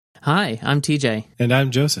Hi, I'm TJ. And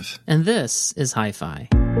I'm Joseph. And this is Hi-Fi.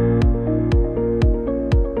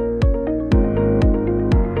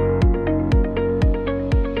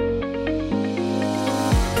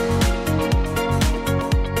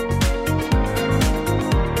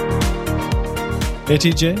 Hey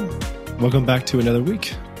TJ, welcome back to another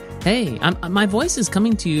week. Hey, my voice is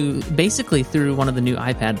coming to you basically through one of the new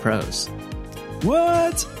iPad Pros.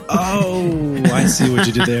 What? Oh, I see what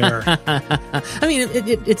you did there. I mean,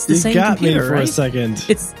 it's the same computer, You got me for right? a second.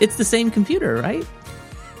 It's the same computer, right?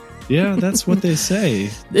 Yeah, that's what they say.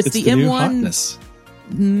 It's the M1 new hotness.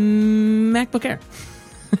 MacBook Air.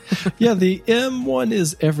 Yeah, the M1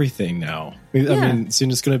 is everything now. I mean, soon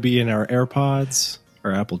it's going to be in our AirPods,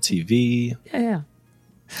 our Apple TV. Yeah.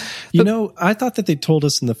 You know, I thought that they told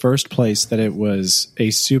us in the first place that it was a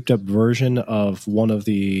souped-up version of one of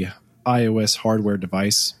the iOS hardware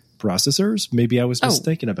device processors. Maybe I was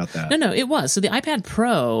mistaken about that. No, it was. So the iPad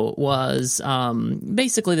Pro was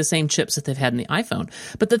basically the same chips that they've had in the iPhone.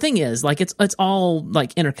 But the thing is, like, it's all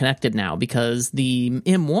like interconnected now because the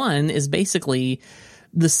M1 is basically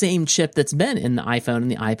the same chip that's been in the iPhone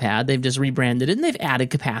and the iPad. They've just rebranded it and they've added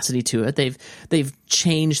capacity to it. They've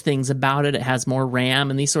changed things about it. It has more RAM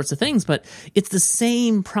and these sorts of things, but it's the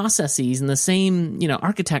same processes and the same,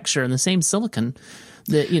 architecture and the same silicon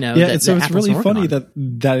that, so it's Apple's really working funny on.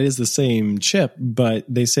 that is the same chip, but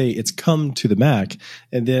they say it's come to the Mac.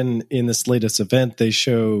 And then in this latest event, they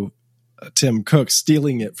show Tim Cook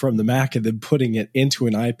stealing it from the Mac and then putting it into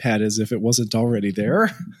an iPad as if it wasn't already there.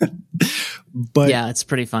 But yeah, it's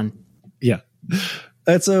pretty fun. Yeah.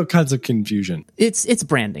 That's all kinds of confusion. It's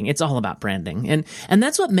branding. It's all about branding. And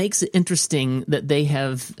that's what makes it interesting that they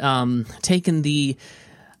have taken the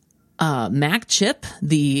Mac chip,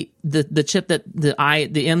 the chip that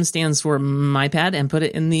the M stands for MyPad, and put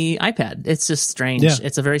it in the iPad. It's just strange. Yeah.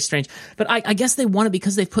 It's a very strange. But I guess they wanted,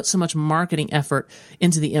 because they've put so much marketing effort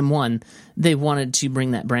into the M1, they wanted to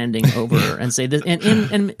bring that branding over and say that,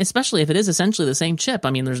 and especially if it is essentially the same chip. I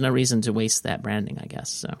mean, there's no reason to waste that branding, I guess.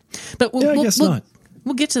 So, but I guess not.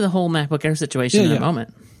 We'll get to the whole MacBook Air situation in a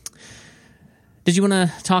moment. Did you want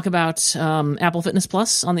to talk about Apple Fitness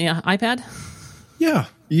Plus on the iPad? Yeah,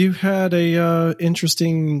 you had a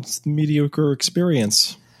interesting, mediocre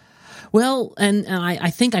experience. Well, and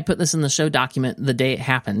I think I put this in the show document the day it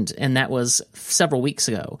happened, and that was several weeks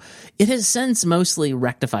ago. It has since mostly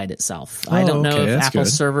rectified itself. I don't know if Apple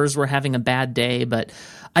servers were having a bad day, but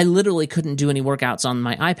I literally couldn't do any workouts on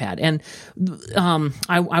my iPad. And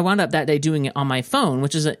I wound up that day doing it on my phone,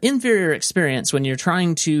 which is an inferior experience when you're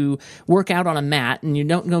trying to work out on a mat and you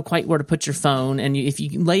don't know quite where to put your phone. And if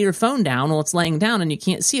you lay your phone down, well, it's laying down and you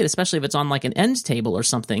can't see it, especially if it's on like an end table or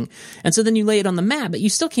something. And so then you lay it on the mat, but you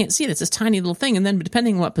still can't see it. It's this tiny little thing. And then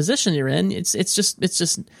depending on what position you're in, it's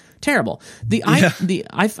just terrible. I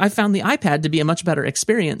found the iPad to be a much better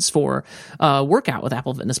experience for workout with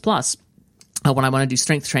Apple Fitness Plus. When I want to do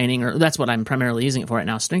strength training, or that's what I'm primarily using it for right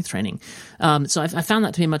now, strength training. So I found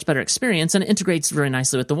that to be a much better experience, and it integrates very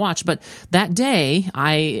nicely with the watch. But that day,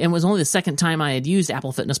 it was only the second time I had used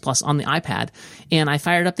Apple Fitness Plus on the iPad, and I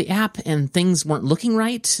fired up the app, and things weren't looking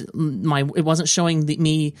right. It wasn't showing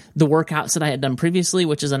me the workouts that I had done previously,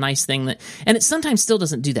 which is a nice thing and it sometimes still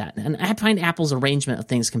doesn't do that. And I find Apple's arrangement of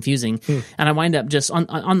things confusing, and I wind up just on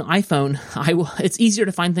the iPhone. It's easier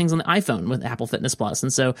to find things on the iPhone with Apple Fitness Plus,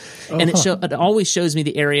 and so it always shows me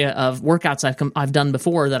the area of workouts I've done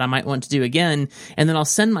before that I might want to do again, and then I'll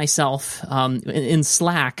send myself in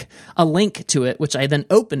Slack a link to it, which I then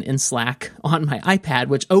open in Slack on my iPad,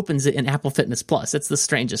 which opens it in Apple Fitness Plus. It's the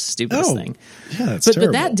strangest, stupidest thing. Yeah, that's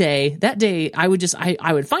terrible. But that day, I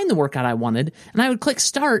would find the workout I wanted, and I would click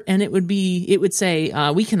start, and it would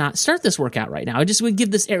say we cannot start this workout right now. It just would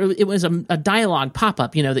give this error. It was a dialogue pop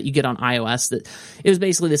up, that you get on iOS. That it was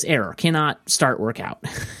basically this error: cannot start workout.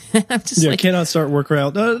 I'm just cannot start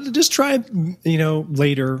workout. Just try,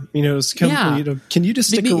 later. Can you just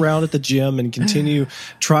stick around at the gym and continue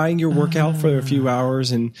trying your workout for a few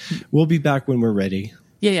hours, and we'll be back when we're ready.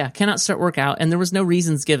 Yeah. Cannot start workout. And there was no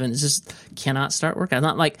reasons given. It's just cannot start workout.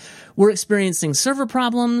 Not like we're experiencing server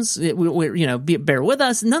problems. Bear with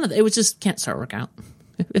us. None of that. It was just can't start workout.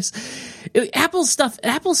 Apple stuff,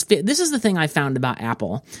 this is the thing I found about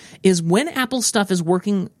Apple, is when Apple stuff is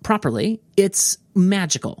working properly, it's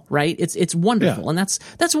magical, right? It's wonderful. Yeah. And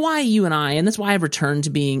that's why you and I, and that's why I've returned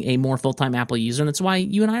to being a more full-time Apple user, and that's why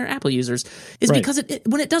you and I are Apple users, is because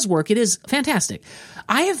when it does work, it is fantastic.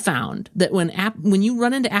 I have found that when you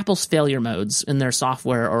run into Apple's failure modes in their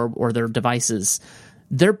software or their devices,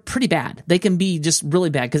 they're pretty bad. They can be just really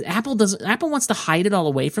bad because Apple wants to hide it all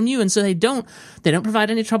away from you, and so they don't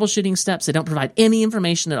provide any troubleshooting steps. They don't provide any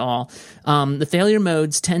information at all. The failure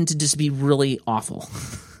modes tend to just be really awful.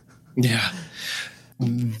 Yeah.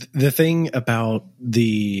 The thing about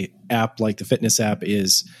the app, like the fitness app,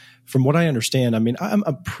 is, from what I understand, I mean, I'm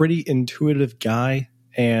a pretty intuitive guy,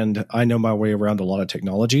 and I know my way around a lot of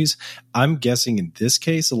technologies. I'm guessing in this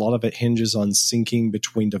case, a lot of it hinges on syncing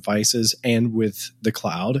between devices and with the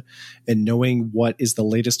cloud, and knowing what is the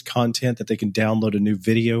latest content that they can download a new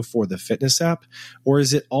video for the fitness app, or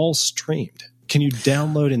is it all streamed? Can you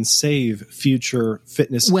download and save future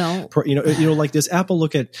fitness? Well, like, does Apple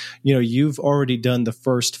look at, you've already done the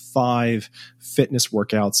first 5 fitness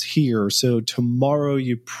workouts here, so tomorrow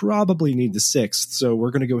you probably need the 6th, so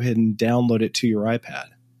we're going to go ahead and download it to your iPad.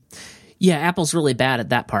 Yeah, Apple's really bad at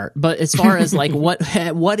that part. But as far as like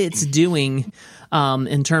what it's doing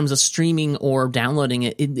in terms of streaming or downloading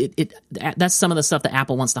it, that's some of the stuff that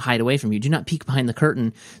Apple wants to hide away from you. Do not peek behind the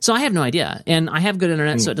curtain. So I have no idea. And I have good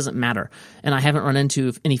internet, so it doesn't matter. And I haven't run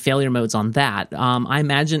into any failure modes on that. I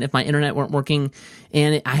imagine if my internet weren't working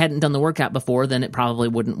and I hadn't done the workout before, then it probably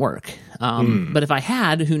wouldn't work. But if I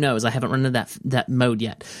had, who knows? I haven't run into that mode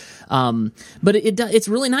yet. But it's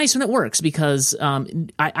really nice when it works because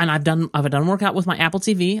I've done a workout with my Apple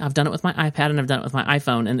TV, I've done it with my iPad, and I've done it with my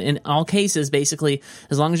iPhone. And in all cases, basically,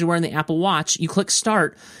 as long as you're wearing the Apple Watch, you click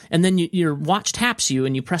start, and then your watch taps you,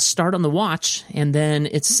 and you press start on the watch, and then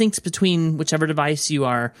it syncs between whichever device you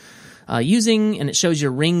are using, and it shows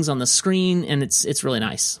your rings on the screen, and it's really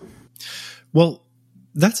nice. Well,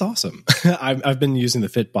 that's awesome. I've been using the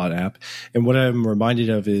Fitbot app, and what I'm reminded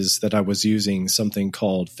of is that I was using something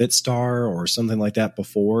called Fitstar or something like that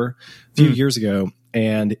before a few years ago,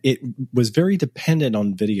 and it was very dependent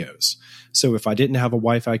on videos. So if I didn't have a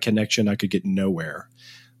Wi-Fi connection, I could get nowhere.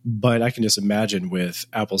 But I can just imagine with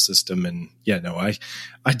Apple system, and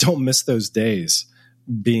I don't miss those days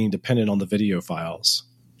being dependent on the video files.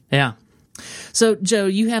 Yeah. So, Joe,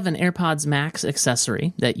 you have an AirPods Max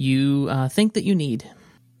accessory that you think that you need.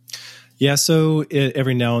 Yeah, so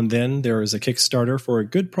every now and then there is a Kickstarter for a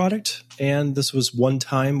good product, and this was one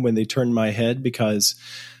time when they turned my head because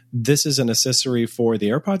this is an accessory for the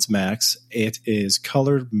AirPods Max. It is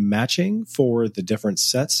color matching for the different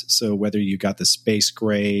sets, so whether you got the space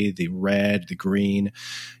gray, the red, the green,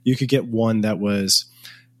 you could get one that was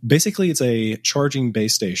basically, it's a charging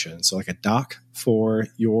base station, so like a dock for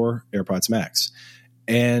your AirPods Max.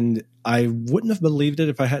 And I wouldn't have believed it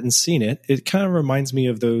if I hadn't seen it. It kind of reminds me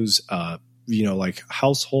of those, like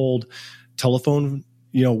household telephone,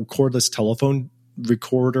 cordless telephone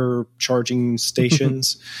recorder charging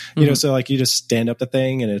stations. So like you just stand up the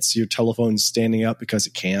thing and it's your telephone standing up because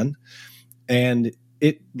it can. And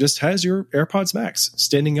it just has your AirPods Max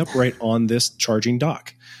standing upright on this charging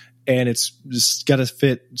dock. And it's just got to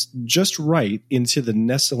fit just right into the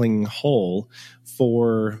nestling hole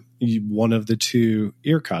for one of the 2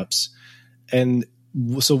 ear cups. And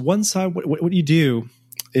so one side, what you do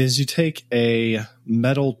is you take a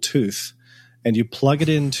metal tooth and you plug it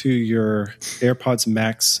into your AirPods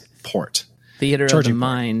Max port. Theater of the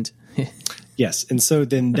mind. Yes. And so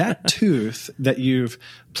then that tooth that you've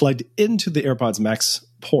plugged into the AirPods Max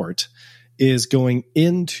port is going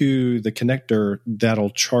into the connector that'll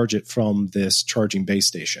charge it from this charging base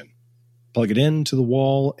station. Plug it into the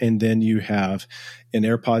wall, and then you have an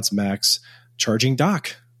AirPods Max charging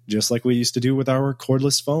dock, just like we used to do with our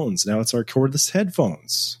cordless phones. Now it's our cordless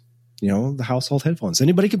headphones, the household headphones.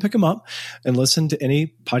 Anybody can pick them up and listen to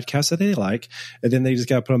any podcast that they like, and then they just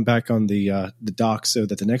got to put them back on the dock so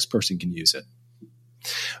that the next person can use it.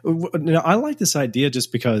 Now, I like this idea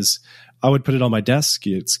just because I would put it on my desk.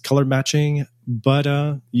 It's color matching, but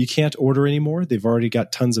you can't order anymore. They've already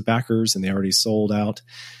got tons of backers and they already sold out.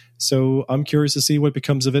 So I'm curious to see what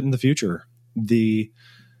becomes of it in the future. The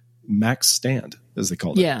Max Stand, as they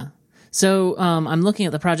called it. Yeah. So I'm looking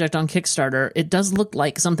at the project on Kickstarter. It does look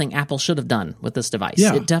like something Apple should have done with this device.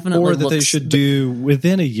 Yeah, it definitely or that they should do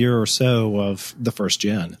within a year or so of the first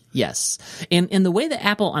gen. Yes, and the way that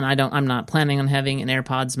Apple, and I'm not planning on having an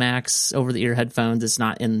AirPods Max over-the-ear headphones. It's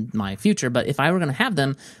not in my future. But if I were going to have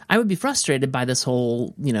them, I would be frustrated by this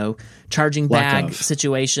whole charging bag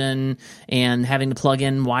situation and having to plug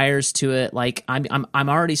in wires to it. Like I'm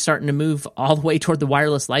already starting to move all the way toward the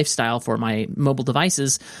wireless lifestyle for my mobile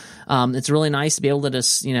devices. It's really nice to be able to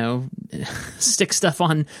just, stick stuff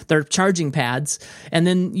on their charging pads. And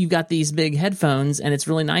then you've got these big headphones, and it's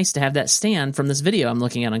really nice to have that stand from this video I'm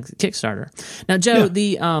looking at on Kickstarter. Now, Joe,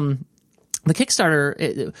 the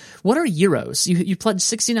Kickstarter, what are euros? You pledge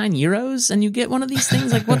 69 euros and you get one of these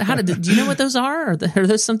things? Like, do you know what those are? Are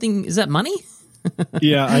those something, is that money?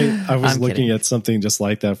 Yeah, I was looking at something just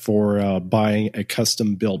like that for buying a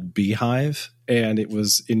custom built beehive, and it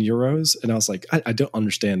was in euros, and I was like, I don't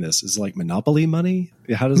understand this. Is it like Monopoly money?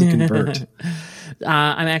 How does it convert?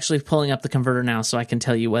 I'm actually pulling up the converter now so I can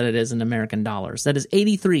tell you what it is in American dollars. That is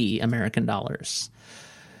 83 American dollars.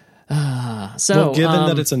 Well, given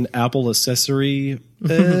that it's an Apple accessory,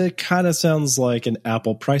 it kind of sounds like an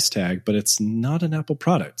Apple price tag, but it's not an Apple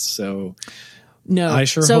product. So no, I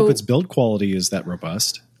sure hope its build quality is that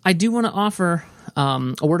robust. I do want to offer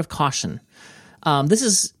a word of caution. This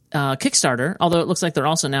is Kickstarter, although it looks like they're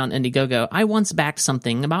also now on Indiegogo. I once backed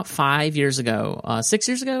something about 5 years ago, 6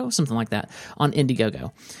 years ago, something like that, on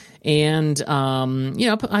Indiegogo. And,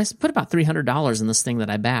 I put about $300 in this thing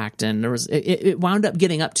that I backed, and there was, it wound up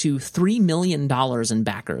getting up to $3 million in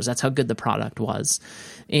backers. That's how good the product was,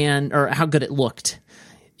 or how good it looked.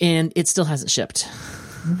 And it still hasn't shipped.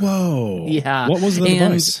 Whoa. Yeah. What was the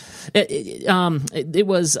device? It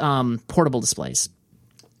was portable displays,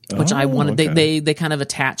 which I wanted. Okay. They kind of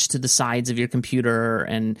attached to the sides of your computer,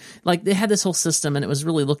 and like they had this whole system, and it was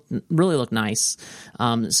really looked nice.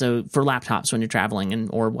 So for laptops when you're traveling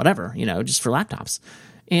or whatever, just for laptops,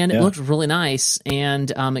 and it looked really nice,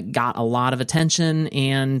 and it got a lot of attention.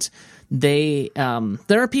 And there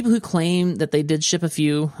are people who claim that they did ship a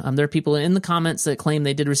few. There are people in the comments that claim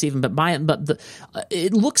they did receive them, but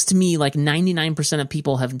it looks to me like 99% of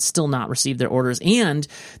people have still not received their orders, and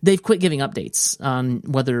they've quit giving updates on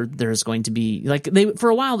whether there's going to be for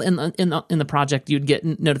a while in the project you'd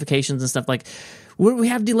get notifications and stuff like, we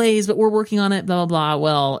have delays, but we're working on it, blah, blah, blah.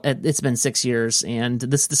 Well, it's been 6 years, and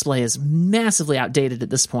this display is massively outdated at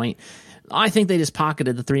this point. I think they just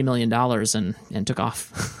pocketed the $3 million and took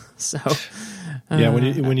off. So,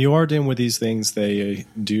 when you are dealing with these things, they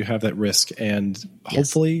do have that risk, and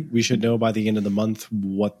hopefully we should know by the end of the month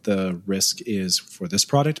what the risk is for this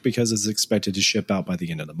product, because it's expected to ship out by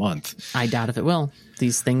the end of the month. I doubt if it will.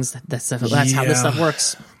 These things, that's how this stuff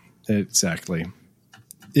works. Exactly.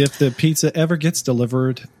 If the pizza ever gets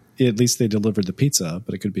delivered, at least they delivered the pizza,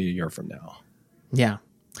 but it could be a year from now. Yeah.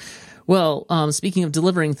 Well, speaking of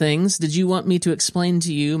delivering things, did you want me to explain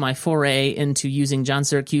to you my foray into using John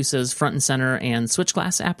Siracusa's Front and Center and Switch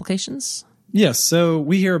Glass applications? Yes. So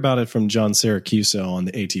we hear about it from John Siracusa on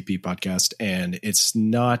the ATP podcast, and it's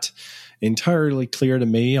not entirely clear to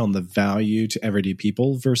me on the value to everyday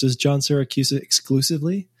people versus John Siracusa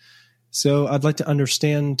exclusively. So I'd like to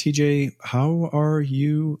understand, TJ, how are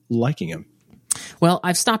you liking him? Well,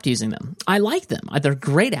 I've stopped using them. I like them. They're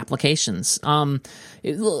great applications. First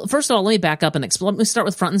of all, let me back up and let me start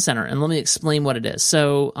with Front and Center, and let me explain what it is.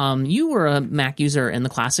 So you were a Mac user in the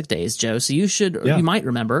classic days, Joe, so you might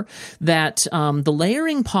remember that the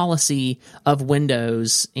layering policy of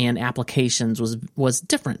Windows and applications was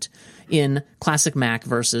different in classic Mac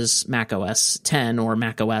versus Mac OS 10 or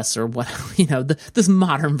Mac OS or what, this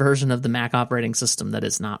modern version of the Mac operating system that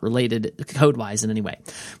is not related code-wise in any way,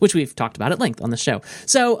 which we've talked about at length on the show.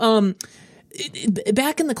 So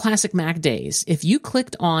back in the classic Mac days, if you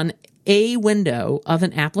clicked on a window of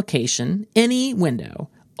an application, any window,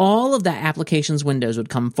 all of that application's windows would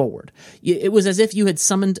come forward. It was as if you had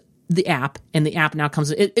summoned the app, and the app now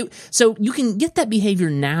comes. So you can get that behavior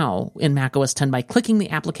now in Mac OS 10 by clicking the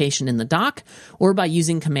application in the dock or by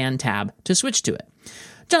using Command Tab to switch to it.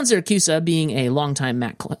 John Siracusa, being a longtime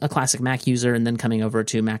a classic Mac user and then coming over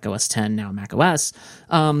to Mac OS 10, now Mac OS,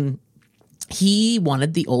 he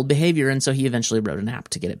wanted the old behavior, and so he eventually wrote an app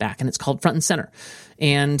to get it back, and it's called Front and Center.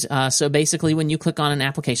 And so basically when you click on an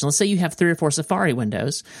application, let's say you have 3 or 4 Safari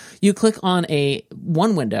windows, you click on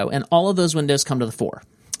one window, and all of those windows come to the fore.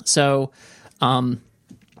 So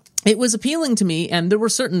it was appealing to me, and there were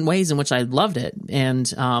certain ways in which I loved it.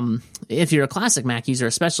 And if you're a classic Mac user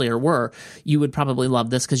especially, you would probably love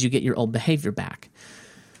this because you get your old behavior back.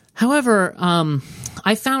 However,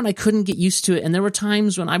 I found I couldn't get used to it, and there were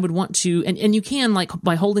times when I would want to, and you can, like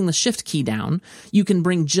by holding the Shift key down, you can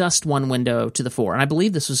bring just one window to the fore. And I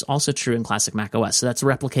believe this was also true in Classic Mac OS, so that's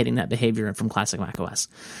replicating that behavior from Classic Mac OS,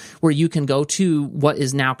 where you can go to what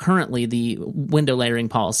is now currently the window layering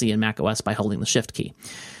policy in Mac OS by holding the Shift key.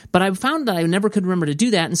 But I found that I never could remember to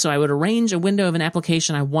do that, and so I would arrange a window of an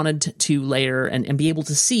application I wanted to layer and be able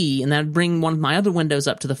to see, and that would bring one of my other windows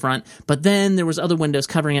up to the front, but then there was other windows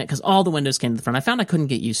covering it because all the windows came to the front. I found I couldn't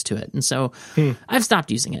get used to it, and so I've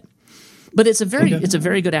stopped using it. But it's a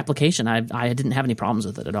very good application. I didn't have any problems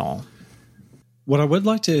with it at all. What I would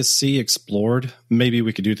like to see explored, maybe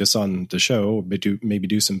we could do this on the show, maybe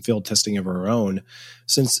do some field testing of our own,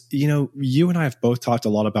 since, you and I have both talked a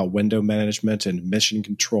lot about window management and mission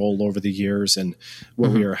control over the years and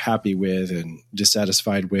what we are happy with and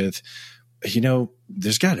dissatisfied with.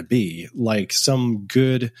 there's got to be like some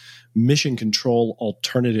good mission control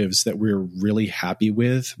alternatives that we're really happy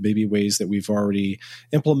with, maybe ways that we've already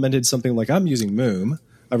implemented something like I'm using Moom.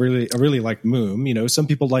 I really like Moom. Some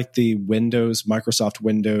people like the Microsoft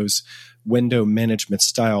Windows window management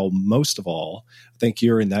style most of all. I think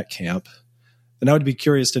you're in that camp. And I would be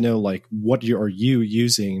curious to know, like, what are you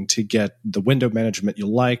using to get the window management you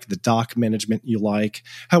like, the dock management you like,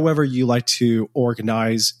 however you like to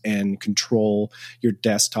organize and control your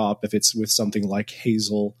desktop, if it's with something like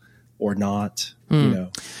Hazel or not,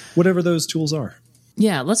 whatever those tools are.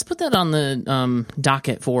 Yeah, let's put that on the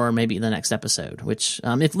docket for maybe the next episode, which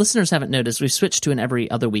if listeners haven't noticed, we've switched to an every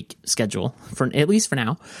other week schedule, at least for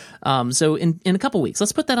now. So in a couple weeks,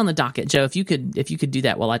 let's put that on the docket. Joe, if you could do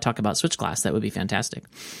that while I talk about Switchglass, that would be fantastic.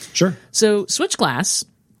 Sure. So Switchglass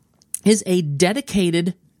is a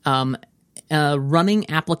dedicated running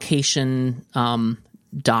application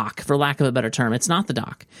dock, for lack of a better term. It's not the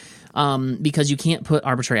dock. Because you can't put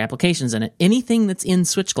arbitrary applications in it. Anything that's in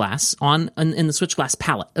Switchglass in the Switchglass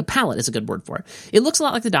palette. A palette is a good word for it. It looks a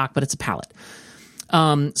lot like the dock, but it's a palette.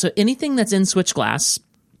 So anything that's in Switchglass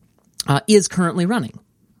is currently running.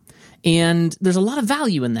 And there's a lot of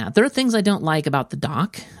value in that. There are things I don't like about the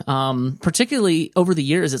dock, particularly over the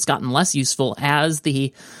years. It's gotten less useful as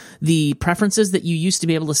the preferences that you used to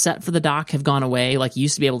be able to set for the dock have gone away. Like you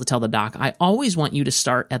used to be able to tell the dock, I always want you to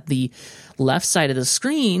start at the left side of the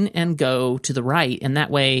screen and go to the right. And that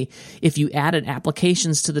way, if you added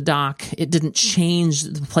applications to the dock, it didn't change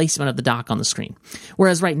the placement of the dock on the screen.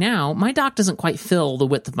 Whereas right now, my dock doesn't quite fill the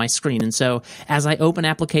width of my screen. And so as I open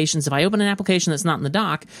applications, if I open an application that's not in the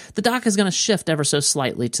dock is going to shift ever so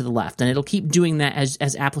slightly to the left. And it'll keep doing that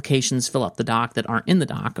as applications fill up the dock that aren't in the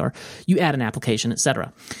dock, or you add an application,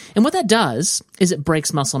 etc. And what that does is it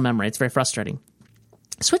breaks muscle memory. It's very frustrating.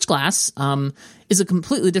 Switchglass is a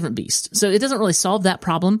completely different beast. So it doesn't really solve that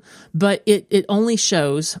problem, but it only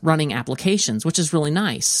shows running applications, which is really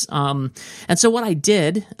nice. And so what I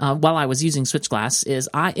did while I was using Switchglass is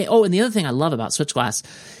and the other thing I love about Switchglass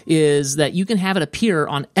is that you can have it appear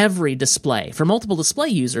on every display. For multiple display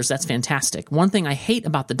users, that's fantastic. One thing I hate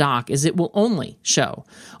about the dock is it will only show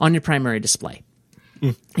on your primary display.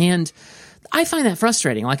 And I find that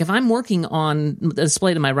frustrating. Like if I'm working on the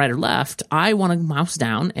display to my right or left, I want to mouse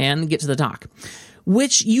down and get to the dock,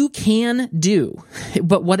 which you can do.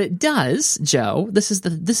 But what it does, Joe, this is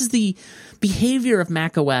the behavior of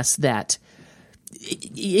macOS that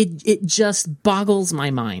it just boggles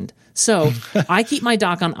my mind. So I keep my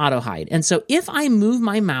dock on auto hide. And so if I move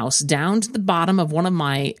my mouse down to the bottom of one of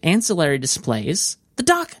my ancillary displays, the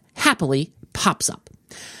dock happily pops up.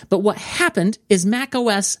 But what happened is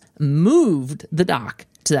macOS moved the dock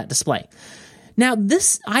to that display. Now, I'm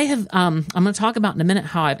going to talk about in a minute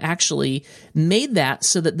how I've actually made that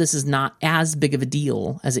so that this is not as big of a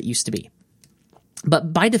deal as it used to be.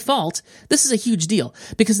 But by default, this is a huge deal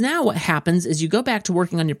because now what happens is you go back to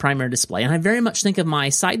working on your primary display. And I very much think of my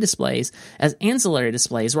side displays as ancillary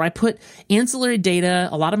displays where I put ancillary data,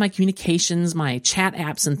 a lot of my communications, my chat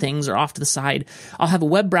apps and things are off to the side. I'll have a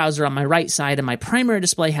web browser on my right side and my primary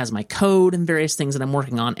display has my code and various things that I'm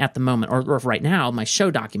working on at the moment. Or if right now, my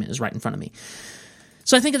show document is right in front of me.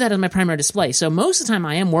 So I think of that as my primary display. So most of the time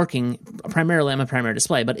I am working primarily on my primary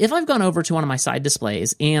display. But if I've gone over to one of my side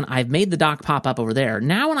displays and I've made the dock pop up over there,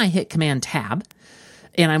 now when I hit Command-Tab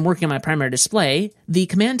and I'm working on my primary display, the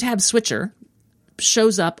Command-Tab switcher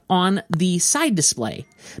shows up on the side display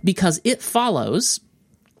because it follows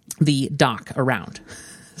the dock around.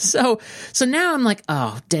 So now I'm like,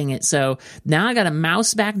 oh, dang it. So now I got to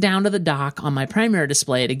mouse back down to the dock on my primary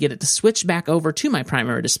display to get it to switch back over to my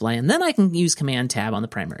primary display. And then I can use Command-Tab on the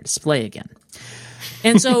primary display again.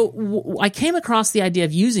 And so I came across the idea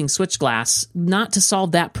of using Switchglass not to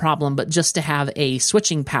solve that problem, but just to have a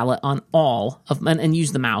switching palette on all of and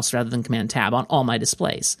use the mouse rather than Command-Tab on all my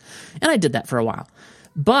displays. And I did that for a while.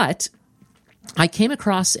 But I came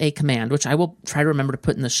across a command, which I will try to remember to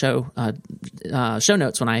put in the show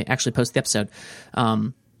notes when I actually post the episode.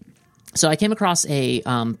 So I came across a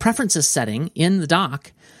preferences setting in the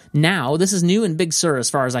dock. Now, this is new in Big Sur as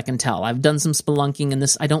far as I can tell. I've done some spelunking,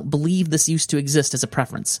 and I don't believe this used to exist as a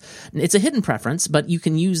preference. It's a hidden preference, but you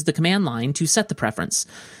can use the command line to set the preference.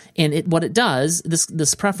 And what it does,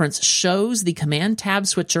 this preference shows the Command-Tab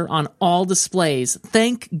switcher on all displays.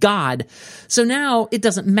 Thank God. So now it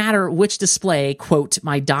doesn't matter which display, quote,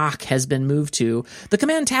 my dock has been moved to. The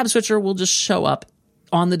Command-Tab switcher will just show up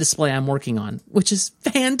on the display I'm working on, which is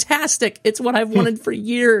fantastic. It's what I've wanted for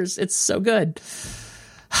years. It's so good.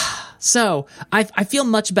 So I feel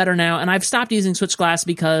much better now, and I've stopped using Switchglass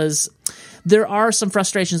because there are some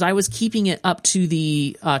frustrations. I was keeping it up to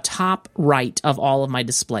the top right of all of my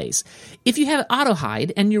displays. If you have auto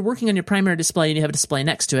hide and you're working on your primary display and you have a display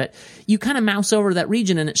next to it, you kind of mouse over that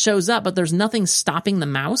region and it shows up, but there's nothing stopping the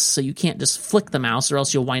mouse, so you can't just flick the mouse or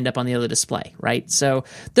else you'll wind up on the other display, right? So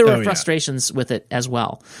there were frustrations with it as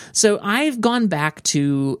well. So I've gone back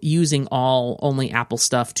to using only Apple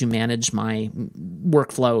stuff to manage my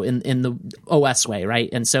workflow in the OS way, right?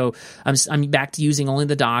 And so I'm back to using only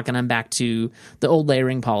the dock, and I'm back to the old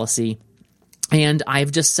layering policy. And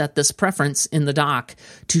I've just set this preference in the dock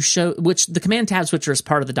to show, which the command tab switcher is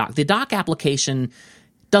part of the dock. The dock application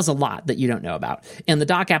does a lot that you don't know about. And the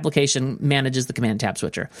dock application manages the command tab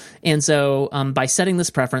switcher. And so by setting this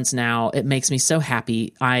preference now, it makes me so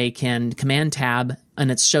happy. I can command tab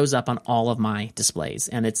and it shows up on all of my displays.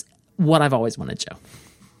 And it's what I've always wanted,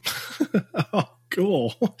 Joe. Oh,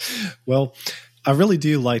 cool. Well, I really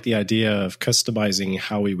do like the idea of customizing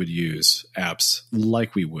how we would use apps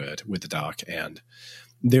like we would with the dock. And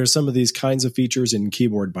there's some of these kinds of features in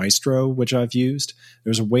Keyboard Maestro, which I've used.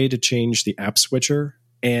 There's a way to change the app switcher,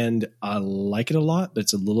 and I like it a lot, but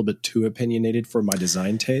it's a little bit too opinionated for my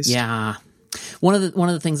design taste. Yeah. One of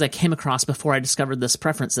the things I came across before I discovered this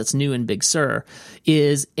preference that's new in Big Sur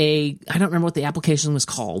is I don't remember what the application was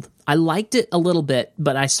called. I liked it a little bit,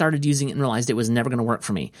 but I started using it and realized it was never going to work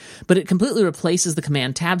for me. But it completely replaces the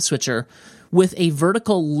command tab switcher with a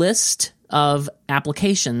vertical list of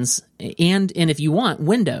applications and if you want,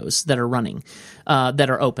 windows that are running, that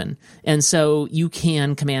are open. And so you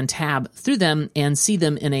can command tab through them and see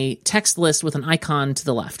them in a text list with an icon to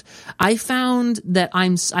the left. I found that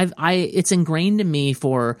it's ingrained in me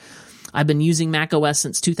I've been using Mac OS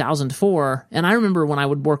since 2004, and I remember when I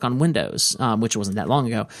would work on Windows, which wasn't that long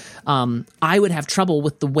ago, I would have trouble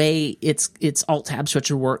with the way its Alt-Tab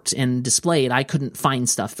switcher worked and displayed. I couldn't find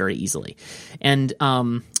stuff very easily. And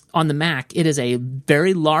on the Mac, it is a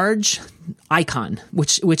very large icon,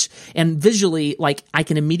 which and visually, like, I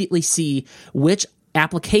can immediately see which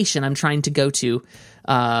application I'm trying to go to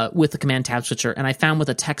with the command tab switcher. And I found with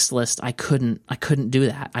a text list, I couldn't do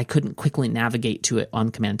that. I couldn't quickly navigate to it on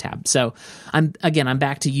command tab. So I'm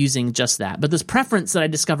back to using just that. But this preference that I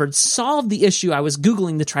discovered solved the issue I was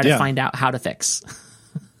Googling to try to find out how to fix.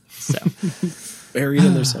 So buried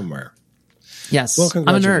in there somewhere. Yes, well,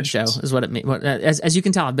 I'm a nerd, Joe, is what it means. As you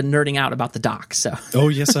can tell, I've been nerding out about the dock. So. Oh,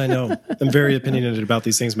 yes, I know. I'm very opinionated about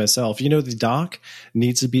these things myself. You know, the dock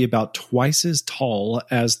needs to be about twice as tall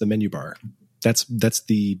as the menu bar. That's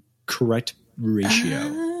the correct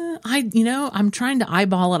ratio. I'm trying to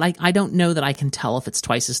eyeball it. I don't know that I can tell if it's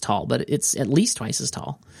twice as tall, but it's at least twice as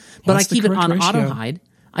tall. But I keep it on auto hide.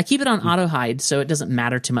 I keep it on auto hide, so it doesn't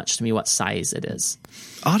matter too much to me what size it is.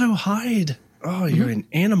 Auto hide. Oh, you're an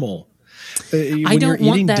animal. When you're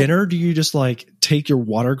eating dinner, do you just like take your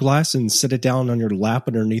water glass and sit it down on your lap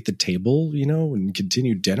underneath the table, and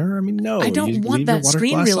continue dinner? I mean, no. I don't want that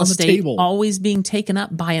screen real estate always being taken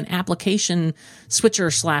up by an application switcher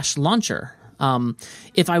 / launcher.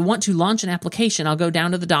 If I want to launch an application, I'll go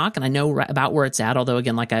down to the dock and I know about where it's at. Although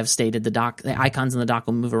again, like I've stated, the icons in the dock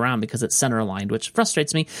will move around because it's center aligned, which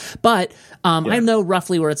frustrates me. But I know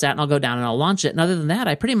roughly where it's at and I'll go down and I'll launch it. And other than that,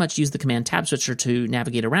 I pretty much use the command tab switcher to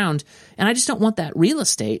navigate around. And I just don't want that real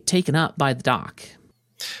estate taken up by the dock.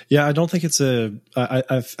 Yeah, I don't think it's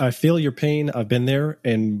I feel your pain. I've been there.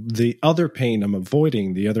 And the other pain I'm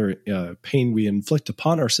avoiding, the other pain we inflict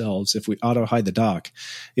upon ourselves if we auto hide the dock,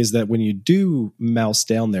 is that when you do mouse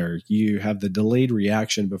down there, you have the delayed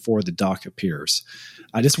reaction before the dock appears.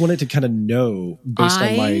 I just wanted to kind of know, based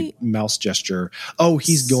on my mouse gesture,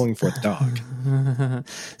 he's going for the dock.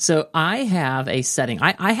 So I have a setting.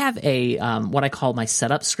 I have a what I call my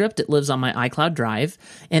setup script. It lives on my iCloud drive,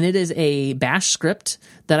 and it is a bash script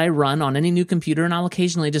that I run on any new computer, and I'll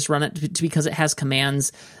occasionally just run it because it has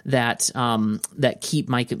commands that keep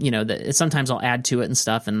my, that sometimes I'll add to it and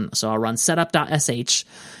stuff. And so I'll run setup.sh,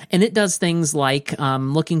 and it does things like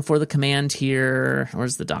looking for the command here.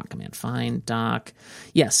 Where's the dock command? Find dock.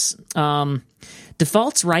 Yes.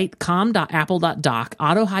 Defaults right com.apple.dock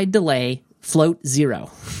auto hide delay float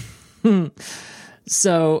 0.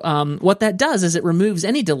 So what that does is it removes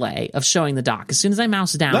any delay of showing the dock. As soon as I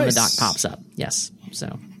mouse down, The dock pops up. Yes.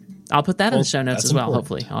 So I'll put that in the show notes as well.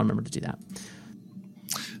 Important. Hopefully I'll remember to do that.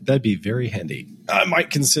 That'd be very handy. I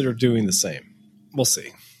might consider doing the same. We'll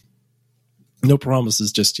see. No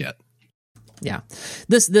promises just yet. Yeah.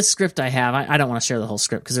 This script I have, I don't want to share the whole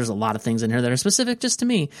script because there's a lot of things in here that are specific just to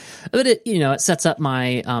me. But it sets up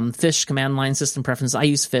my Fish command line system preferences. I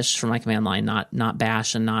use Fish for my command line, not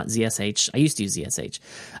Bash and not ZSH. I used to use ZSH.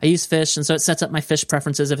 I use Fish, and so it sets up my Fish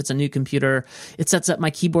preferences if it's a new computer. It sets up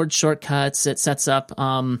my keyboard shortcuts. It sets up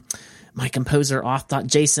my Composer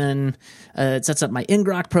auth.json. It sets up my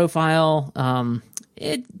ngrok profile.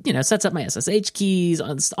 It sets up my SSH keys,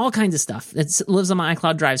 all kinds of stuff. It lives on my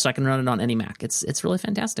iCloud drive, so I can run it on any Mac. It's really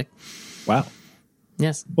fantastic. Wow.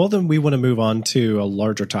 Yes. Well, then we want to move on to a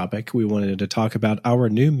larger topic. We wanted to talk about our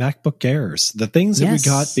new MacBook Airs, the things that we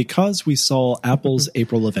got because we saw Apple's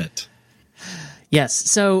April event. Yes.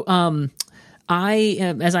 So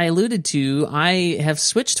as I alluded to, I have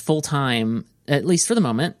switched full-time, at least for the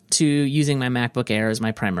moment, to using my MacBook Air as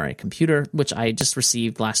my primary computer, which I just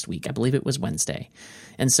received last week. I believe it was Wednesday.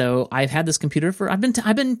 And so I've had this computer I've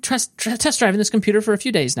been test driving this computer for a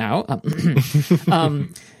few days now.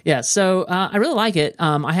 So I really like it.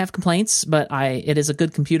 I have complaints, but it is a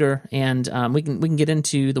good computer, and we can get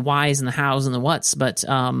into the whys and the hows and the whats. But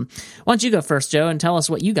why don't you go first, Joe, and tell us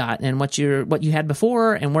what you got and what you had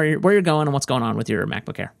before and where you're going and what's going on with your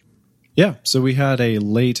MacBook Air. Yeah, so we had a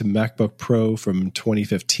late MacBook Pro from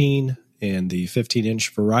 2015 in the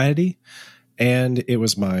 15-inch variety, and it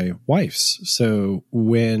was my wife's. So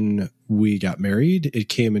when we got married, it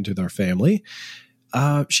came into our family.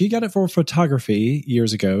 She got it for photography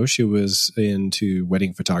years ago. She was into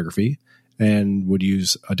wedding photography and would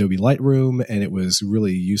use Adobe Lightroom, and it was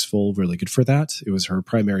really useful, really good for that. It was her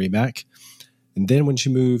primary Mac. And then when she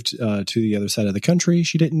moved to the other side of the country,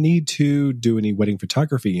 she didn't need to do any wedding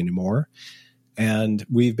photography anymore. And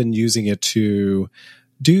we've been using it to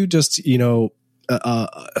do just,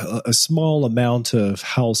 a small amount of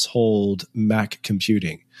household Mac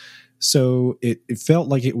computing. So it felt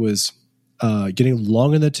like it was getting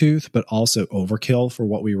long in the tooth, but also overkill for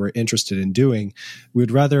what we were interested in doing.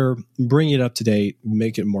 We'd rather bring it up to date,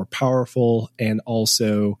 make it more powerful, and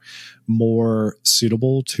also more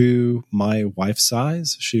suitable to my wife's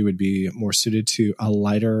size. She would be more suited to a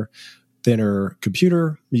lighter, thinner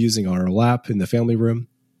computer using on her lap in the family room,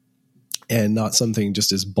 and not something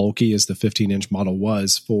just as bulky as the 15-inch model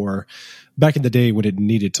was for back in the day when it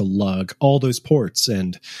needed to lug all those ports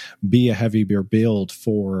and be a heavier build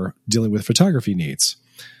for dealing with photography needs.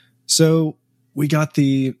 So we got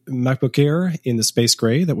the MacBook Air in the space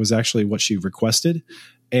gray. That was actually what she requested.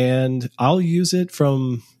 And I'll use it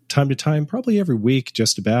from time to time, probably every week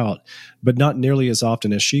just about, but not nearly as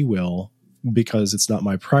often as she will because it's not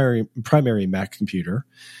my primary Mac computer.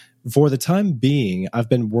 For the time being, I've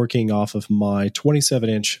been working off of my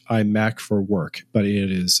 27-inch iMac for work, but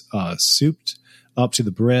it is souped up to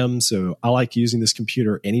the brim, so I like using this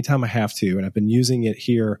computer anytime I have to, and I've been using it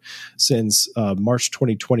here since March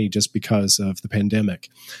 2020 just because of the pandemic.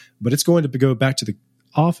 But it's going to go back to the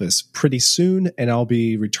office pretty soon, and I'll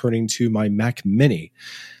be returning to my Mac Mini.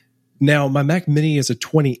 Now, my Mac Mini is a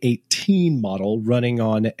 2018 model running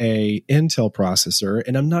on a Intel processor,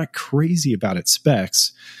 and I'm not crazy about its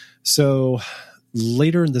specs. So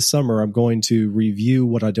later in the summer, I'm going to review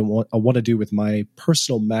what I want to do with my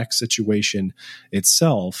personal Mac situation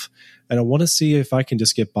itself. And I want to see if I can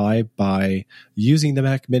just get by using the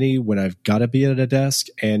Mac Mini when I've got to be at a desk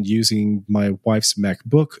and using my wife's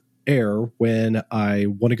MacBook Air when I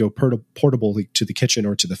want to go portable to the kitchen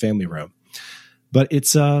or to the family room. But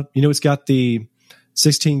it's it's got the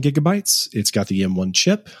 16 gigabytes. It's got the M1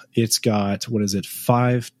 chip. It's got,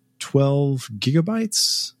 512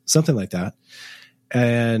 gigabytes, something like that,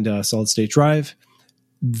 and solid state drive.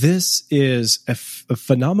 This is a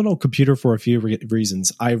phenomenal computer for a few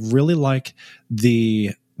reasons. I really like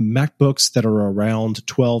the MacBooks that are around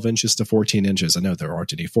 12 inches to 14 inches. I know there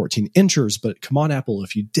aren't any 14 inchers, but come on, Apple,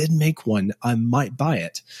 if you did make one, I might buy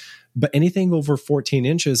it. But anything over 14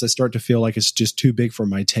 inches, I start to feel like it's just too big for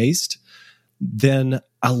my taste. Then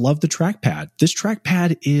I love the trackpad. This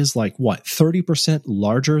trackpad is 30%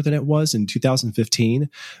 larger than it was in 2015,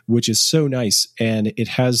 which is so nice. And it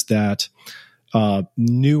has that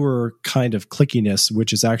newer kind of clickiness,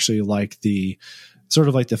 which is actually like the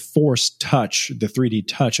force touch, the 3D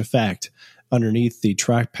touch effect underneath the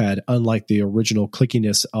trackpad, unlike the original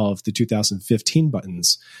clickiness of the 2015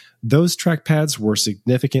 buttons. Those trackpads were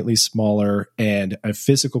significantly smaller and a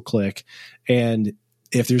physical click. And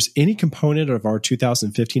if there's any component of our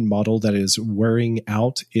 2015 model that is wearing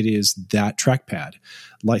out, it is that trackpad.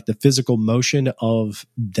 Like the physical motion of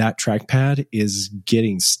that trackpad is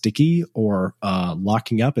getting sticky or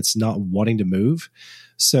locking up. It's not wanting to move.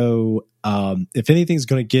 So if anything's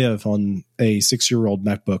going to give on a 6-year-old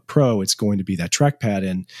MacBook Pro, it's going to be that trackpad.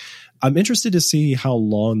 And I'm interested to see how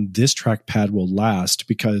long this trackpad will last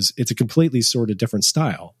because it's a completely sort of different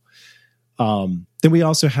style. Then we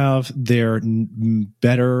also have their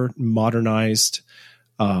better modernized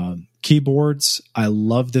keyboards. I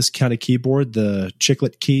love this kind of keyboard. The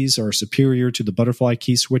chiclet keys are superior to the butterfly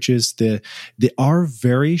key switches. They are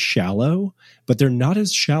very shallow, but they're not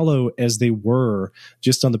as shallow as they were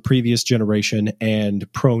just on the previous generation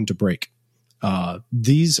and prone to break.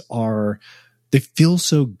 They feel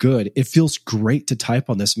so good. It feels great to type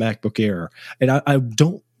on this MacBook Air. And I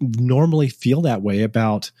don't normally feel that way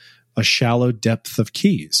about a shallow depth of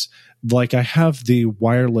keys. Like I have the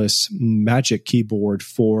wireless Magic Keyboard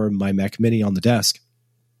for my Mac Mini on the desk,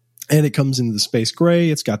 and it comes in the space gray.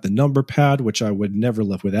 It's got the number pad, which I would never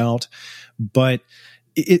live without, but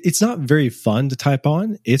it's not very fun to type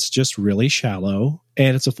on. It's just really shallow,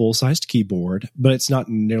 and it's a full-sized keyboard, but it's not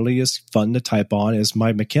nearly as fun to type on as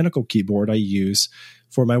my mechanical keyboard I use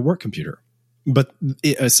for my work computer. But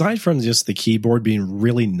aside from just the keyboard being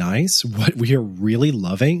really nice, what we are really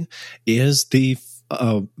loving is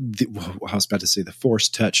I was about to say the Force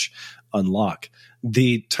Touch unlock,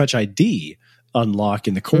 the Touch ID unlock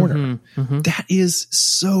in the corner. That is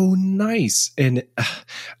so nice. And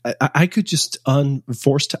I could just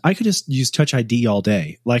I could just use Touch ID all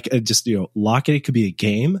day. Like just, lock it. It could be a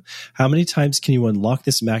game. How many times can you unlock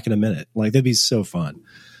this Mac in a minute? Like that'd be so fun.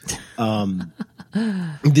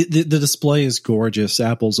 The display is gorgeous.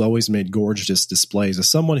 Apple's always made gorgeous displays. As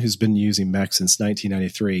someone who's been using Mac since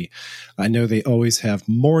 1993, I know they always have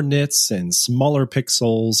more nits and smaller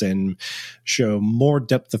pixels and show more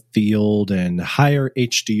depth of field and higher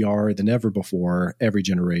HDR than ever before, every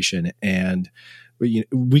generation. And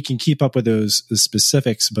we can keep up with those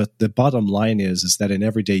specifics, but the bottom line is that in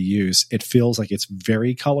everyday use, it feels like it's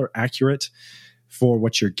very color accurate for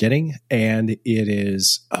what you're getting, and it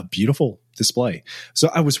is a beautiful display. So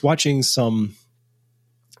I was watching some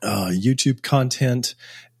YouTube content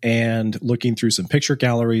and looking through some picture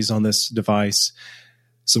galleries on this device,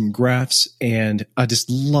 some graphs, and I just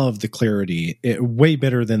love the clarity. Way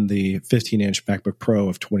better than the 15-inch MacBook Pro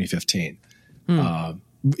of 2015. The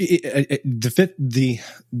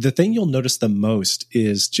thing you'll notice the most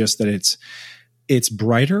is just that it's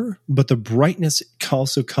brighter, but the brightness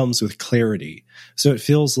also comes with clarity. So it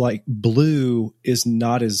feels like blue is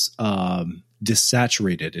not as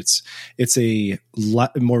desaturated. It's a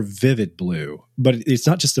lot more vivid blue, but it's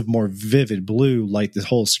not just a more vivid blue, like the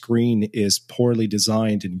whole screen is poorly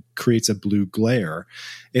designed and creates a blue glare.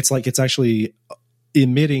 It's like it's actually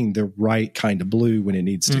emitting the right kind of blue when it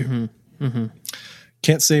needs to.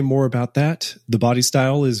 Can't say more about that. The body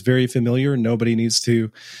style is very familiar. Nobody needs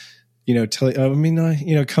to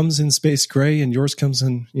comes in space gray and yours comes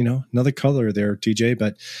in, another color there, TJ,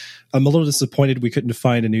 but I'm a little disappointed we couldn't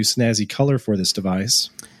find a new snazzy color for this device.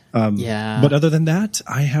 But other than that,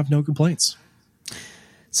 I have no complaints.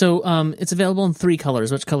 So it's available in 3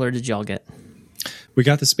 colors. Which color did y'all get? We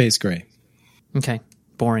got the space gray. Okay.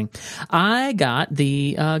 Boring. I got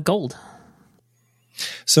the gold.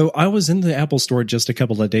 So I was in the Apple store just a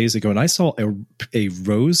couple of days ago, and I saw a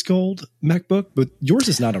rose gold MacBook, but yours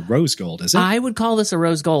is not a rose gold, is it? I would call this a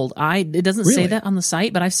rose gold. It doesn't say that on the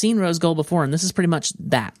site, but I've seen rose gold before, and this is pretty much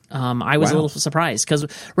that. I was a little surprised because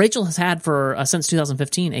Rachel has had for since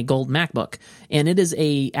 2015 a gold MacBook, and it is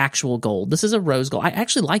a actual gold. This is a rose gold. I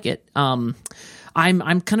actually like it. I'm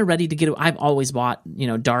kind of ready to get it. I've always bought,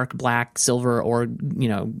 dark black, silver, or,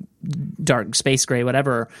 dark space gray,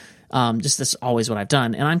 whatever. Just that's always what I've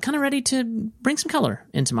done. And I'm kind of ready to bring some color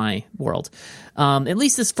into my world. At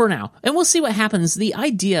least this for now. And we'll see what happens. The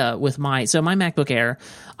idea with my MacBook Air,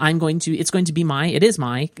 it is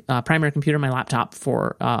my primary computer, my laptop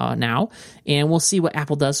for now. And we'll see what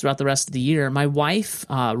Apple does throughout the rest of the year. My wife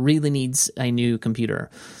really needs a new computer.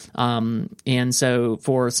 And so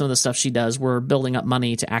for some of the stuff she does, we're building up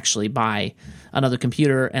money to actually buy another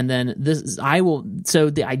computer. And then so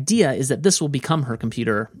the idea is that this will become her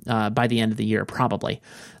computer, by the end of the year, probably.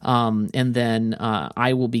 And then,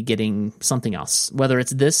 I will be getting something else, whether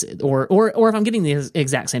it's this or if I'm getting the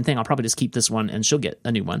exact same thing, I'll probably just keep this one and she'll get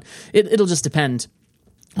a new one. It'll just depend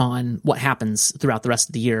on what happens throughout the rest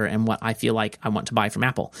of the year and what I feel like I want to buy from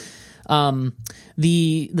Apple.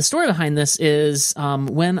 The story behind this is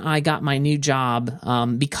when I got my new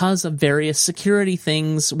job, because of various security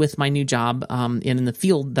things with my new job in the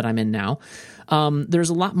field that I'm in now,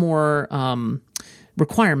 there's a lot more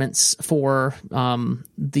requirements for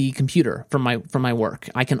the computer from my work.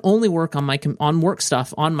 I can only work on work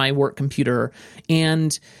stuff on my work computer,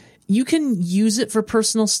 and you can use it for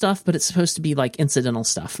personal stuff, but it's supposed to be like incidental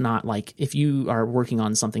stuff, not like if you are working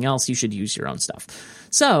on something else, you should use your own stuff.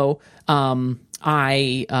 So when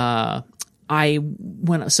I got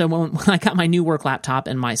my new work laptop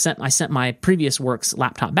and I sent my previous work's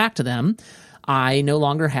laptop back to them, I no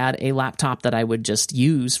longer had a laptop that I would just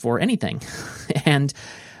use for anything. And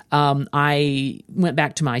I went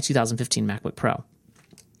back to my 2015 MacBook Pro.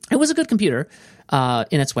 It was a good computer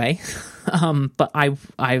in its way, but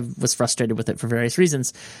I was frustrated with it for various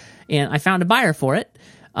reasons, and I found a buyer for it,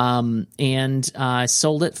 and I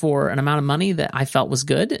sold it for an amount of money that I felt was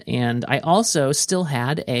good, and I also still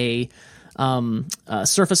had a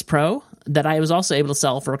Surface Pro that I was also able to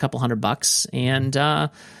sell for a couple $100, and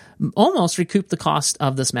almost recouped the cost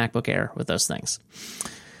of this MacBook Air with those things.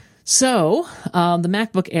 So the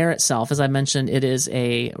MacBook Air itself, as I mentioned, it is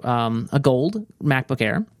a gold MacBook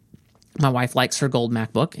Air. My wife likes her gold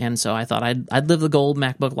MacBook, and so I thought I'd live the gold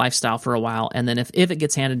MacBook lifestyle for a while, and then if it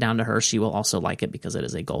gets handed down to her, she will also like it because it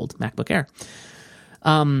is a gold MacBook Air.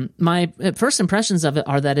 My first impressions of it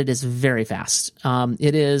are that it is very fast.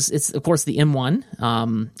 It's of course the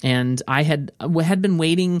M1, and I had been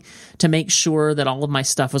waiting to make sure that all of my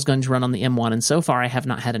stuff was going to run on the M1, and so far I have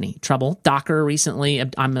not had any trouble. Docker recently,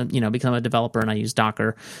 become a developer and I use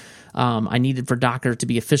Docker. I needed for Docker to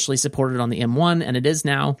be officially supported on the M1, and it is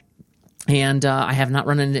now. And I have not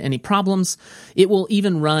run into any problems. It will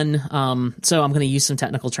even run, so I'm going to use some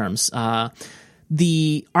technical terms.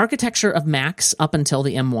 The architecture of Macs up until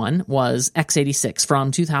the M1 was x86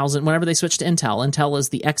 from 2000. Whenever they switched to Intel, Intel is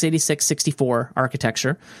the x86-64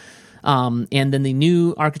 architecture. And then the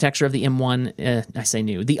new architecture of the M1, I say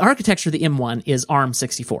new, the architecture of the M1 is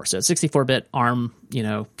ARM64. So it's 64-bit ARM,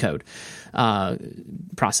 code,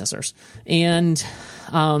 processors. And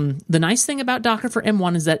the nice thing about Docker for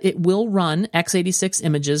M1 is that it will run x86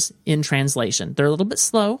 images in translation. They're a little bit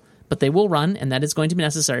slow, but they will run, and that is going to be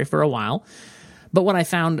necessary for a while. But what I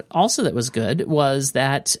found also that was good was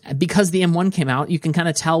that because the M1 came out, you can kind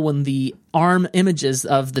of tell when the ARM images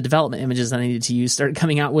of the development images that I needed to use started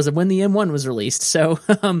coming out was when the M1 was released. So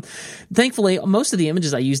thankfully, most of the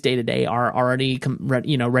images I use day to day are already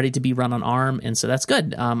ready to be run on ARM, and so that's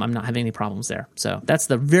good. I'm not having any problems there. So that's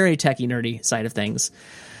the very techie nerdy side of things.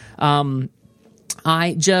 So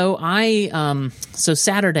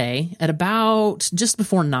Saturday at about just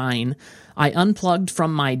before 9, I unplugged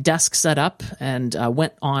from my desk setup and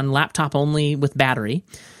went on laptop only with battery.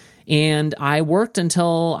 And I worked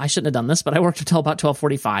until, I shouldn't have done this, but I worked until about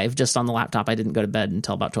 12:45 just on the laptop. I didn't go to bed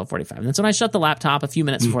until about 12:45. And so I shut the laptop a few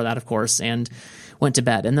minutes before that, of course, and went to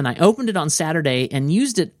bed. And then I opened it on Saturday and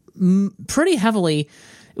used it pretty heavily,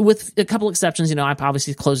 with a couple exceptions. I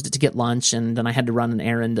obviously closed it to get lunch, and then I had to run an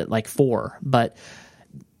errand at like 4. But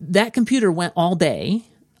that computer went all day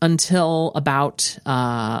until about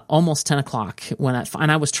almost 10 o'clock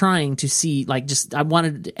and I was trying to see, I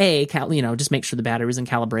wanted just make sure the battery was in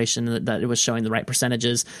calibration, that it was showing the right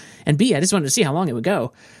percentages, and B, I just wanted to see how long it would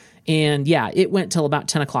go. And yeah, it went till about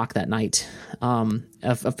 10 o'clock that night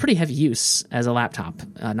of pretty heavy use as a laptop,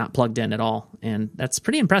 not plugged in at all, and that's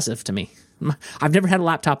pretty impressive to me. I've never had a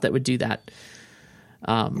laptop that would do that.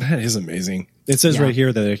 That is amazing. It says right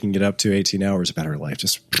here that it can get up to 18 hours of battery life.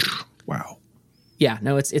 Just wow. Yeah,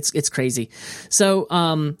 no, it's crazy.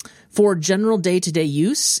 So for general day-to-day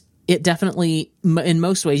use, it definitely, in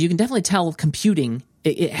most ways, you can definitely tell computing,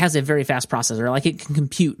 it has a very fast processor. Like, it can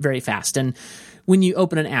compute very fast. And when you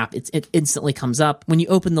open an app, it instantly comes up. When you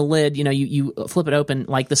open the lid, you flip it open,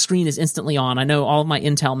 like the screen is instantly on. I know all of my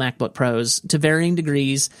Intel MacBook Pros, to varying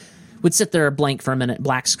degrees, would sit there blank for a minute,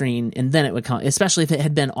 black screen, and then it would come, especially if it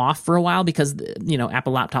had been off for a while, because,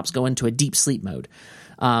 Apple laptops go into a deep sleep mode.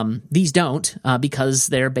 These don't, because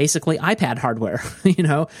they're basically iPad hardware,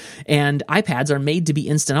 and iPads are made to be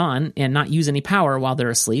instant on and not use any power while they're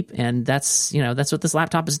asleep. And that's what this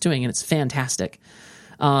laptop is doing, and it's fantastic.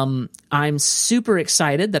 I'm super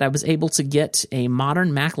excited that I was able to get a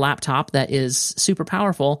modern Mac laptop that is super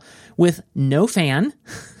powerful with no fan,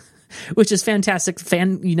 which is fantastic.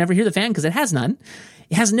 Fan, you never hear the fan because it has none.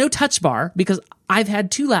 It has no touch bar, because I've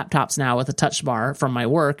had 2 laptops now with a touch bar from my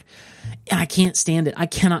work, and I can't stand it. I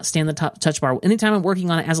cannot stand the touch bar. Anytime I'm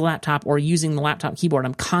working on it as a laptop or using the laptop keyboard,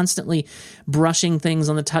 I'm constantly brushing things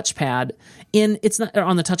on the touchpad, and it's not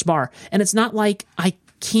on the touch bar. And it's not like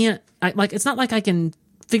it's not like I can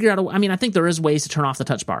figure out I think there is ways to turn off the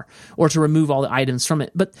touch bar or to remove all the items from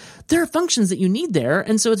it, but there are functions that you need there,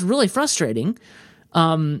 and so it's really frustrating.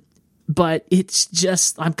 But it's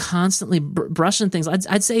just, I'm constantly brushing things.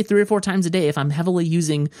 I'd say 3 or 4 times a day, if I'm heavily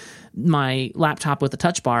using my laptop with a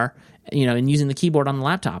touch bar, and using the keyboard on the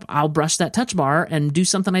laptop, I'll brush that touch bar and do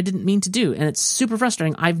something I didn't mean to do. And it's super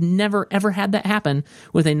frustrating. I've never, ever had that happen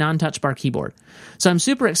with a non-touch bar keyboard. So I'm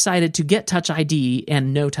super excited to get Touch ID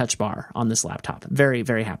and no touch bar on this laptop. Very,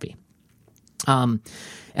 very happy.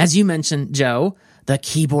 As you mentioned, Joe, The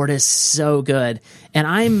keyboard is so good, and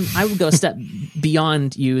I would go a step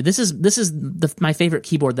beyond you. This is my favorite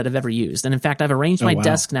keyboard that I've ever used, and in fact, I've arranged my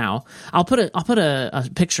desk now. I'll put a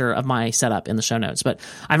picture of my setup in the show notes, but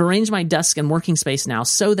I've arranged my desk and working space now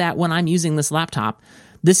so that when I'm using this laptop,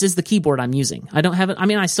 this is the keyboard I'm using. I don't have it. I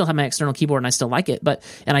mean, I still have my external keyboard and I still like it,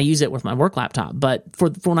 and I use it with my work laptop. But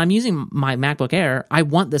for when I'm using my MacBook Air, I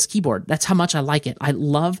want this keyboard. That's how much I like it. I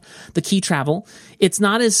love the key travel. It's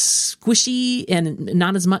not as squishy and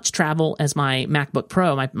not as much travel as my MacBook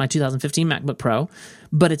Pro, my 2015 MacBook Pro,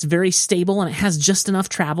 but it's very stable and it has just enough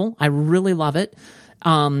travel. I really love it.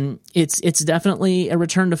 It's definitely a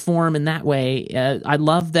return to form in that way. I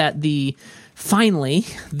love that finally,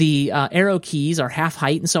 the arrow keys are half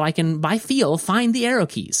height, and so I can, by feel, find the arrow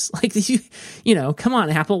keys. Like, come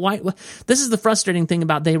on, Apple. Why? This is the frustrating thing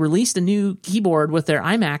about they released a new keyboard with their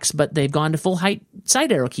iMacs, but they've gone to full height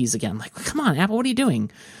side arrow keys again. Like, come on, Apple, what are you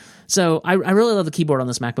doing? So I really love the keyboard on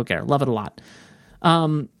this MacBook Air. Love it a lot.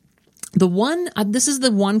 This is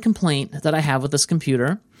the one complaint that I have with this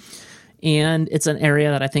computer, and it's an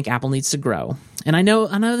area that I think Apple needs to grow. And I know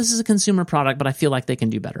this is a consumer product, but I feel like they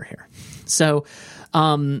can do better here. So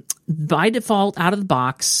by default, out of the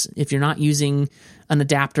box, if you're not using an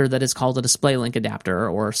adapter that is called a DisplayLink adapter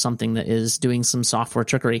or something that is doing some software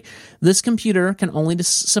trickery, this computer can only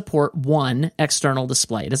support one external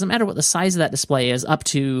display. It doesn't matter what the size of that display is, up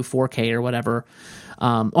to 4K or whatever.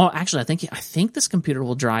 Actually, I think this computer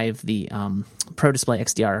will drive the Pro Display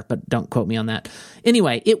XDR, but don't quote me on that.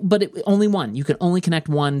 Anyway, only one. You can only connect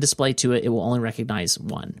one display to it. It will only recognize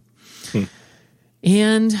one.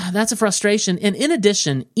 And that's a frustration. And in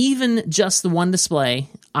addition, even just the one display,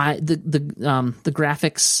 the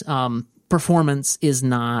graphics performance is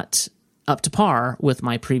not up to par with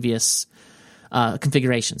my previous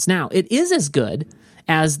configurations. Now, it is as good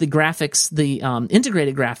as the graphics, the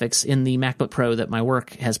integrated graphics in the MacBook Pro that my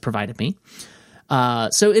work has provided me.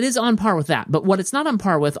 So it is on par with that. But what it's not on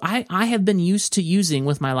par with, I have been used to using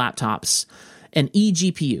with my laptops an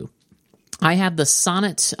eGPU. I have the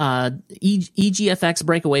Sonnet EGFX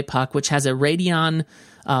Breakaway Puck, which has a AMD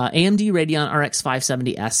Radeon RX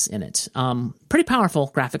 570S in it. Pretty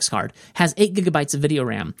powerful graphics card. Has 8 gigabytes of video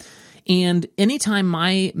RAM. And anytime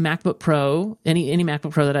my MacBook Pro, any MacBook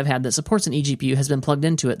Pro that I've had that supports an eGPU has been plugged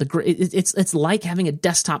into it, it's like having a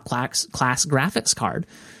desktop class graphics card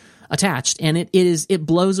attached, and it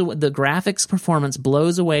blows away the graphics performance,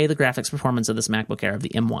 blows away the graphics performance of this MacBook Air of the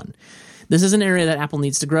M1. This is an area that Apple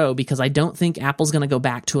needs to grow because I don't think Apple's going to go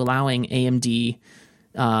back to allowing AMD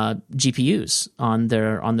GPUs on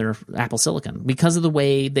their Apple Silicon because of the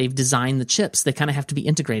way they've designed the chips. They kind of have to be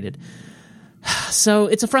integrated. So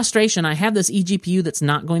it's a frustration. I have this eGPU that's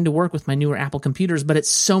not going to work with my newer Apple computers, but it's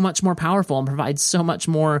so much more powerful and provides so much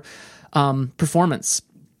more performance.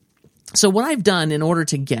 So what I've done in order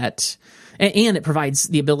to get, and it provides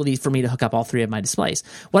the ability for me to hook up all three of my displays.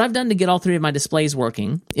 What I've done to get all three of my displays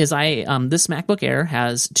working is this MacBook Air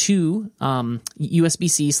has two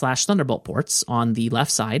USB-C/Thunderbolt ports on the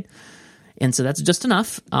left side. And so that's just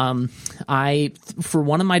enough. For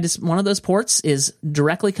one of those ports is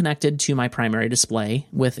directly connected to my primary display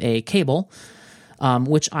with a cable,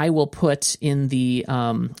 which I will put in the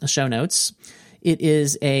show notes. It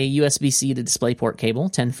is a USB-C to DisplayPort cable,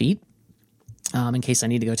 10 feet, in case I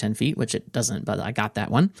need to go 10 feet, which it doesn't, but I got that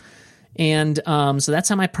one. And so that's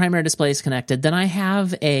how my primary display is connected. Then I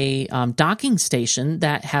have a docking station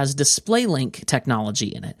that has DisplayLink technology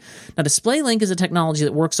in it. Now, DisplayLink is a technology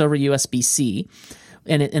that works over USB-C,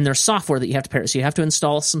 and there's software that you have to pair. So you have to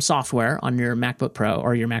install some software on your MacBook Pro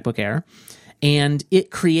or your MacBook Air, and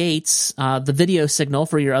it creates the video signal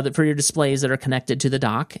for your displays that are connected to the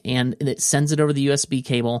dock, and it sends it over the USB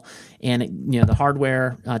cable, and the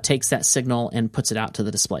hardware takes that signal and puts it out to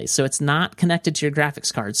the displays. So it's not connected to your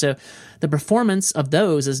graphics card. So the performance of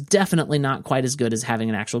those is definitely not quite as good as having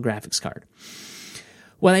an actual graphics card.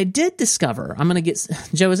 What I did discover,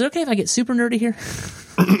 Joe, is it okay if I get super nerdy here?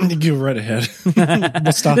 Go right ahead.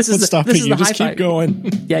 We'll stop you. Just keep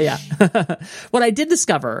going. Yeah. What I did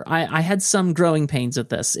discover, I had some growing pains with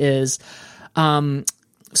this, is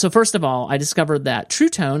so first of all, I discovered that True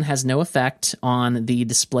Tone has no effect on the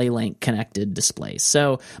DisplayLink connected displays.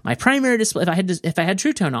 So my primary display, if I had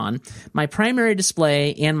True Tone on, my primary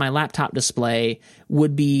display and my laptop display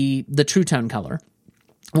would be the True Tone color,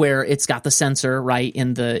 where it's got the sensor right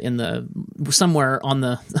in the somewhere on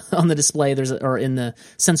the display, or in the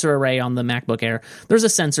sensor array on the MacBook Air, there's a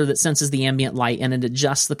sensor that senses the ambient light and it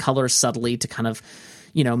adjusts the colors subtly to kind of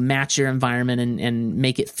match your environment and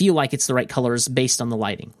make it feel like it's the right colors based on the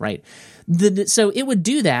lighting, right? So it would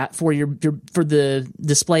do that for for the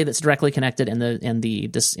display that's directly connected and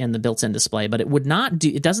the built-in display, but it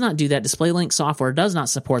does not do that. DisplayLink software does not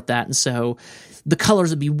support that, and so the colors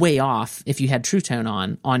would be way off if you had True Tone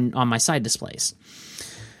on my side displays.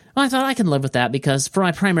 Well, I thought I can live with that because for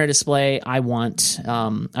my primary display, I want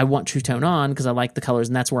True Tone on because I like the colors,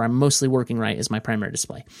 and that's where I'm mostly working, right, is my primary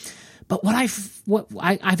display. But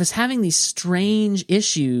I was having these strange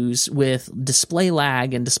issues with display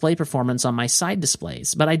lag and display performance on my side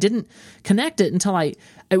displays, but I didn't connect it until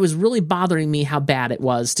it was really bothering me how bad it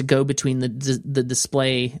was to go between the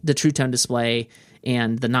display, the True Tone display,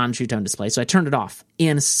 and the non-True Tone display. So I turned it off,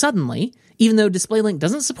 and suddenly, even though DisplayLink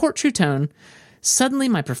doesn't support True Tone, suddenly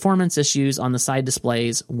my performance issues on the side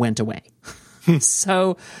displays went away.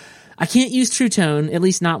 So I can't use True Tone, at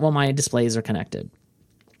least not while my displays are connected.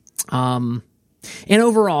 And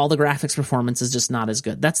overall, the graphics performance is just not as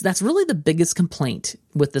good. That's really the biggest complaint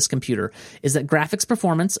with this computer, is that graphics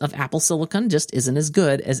performance of Apple Silicon just isn't as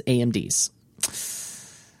good as AMD's.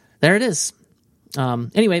 There it is.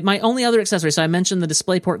 Anyway, my only other accessory, so I mentioned the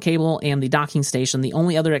DisplayPort cable and the docking station. The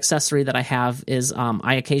only other accessory that I have is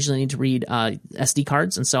I occasionally need to read SD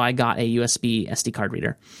cards, and so I got a USB-C SD card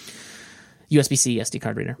reader.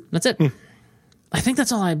 That's it. I think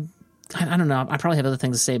that's all I don't know. I probably have other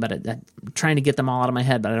things to say about it. I'm trying to get them all out of my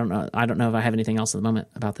head, but I don't know if I have anything else at the moment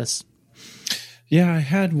about this. Yeah, I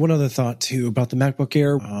had one other thought too about the MacBook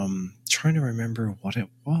Air. Trying to remember what it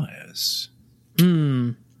was.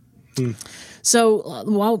 So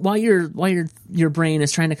while your brain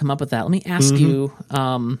is trying to come up with that, let me ask you.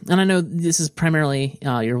 And I know this is primarily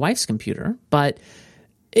your wife's computer, but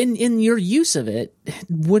in your use of it,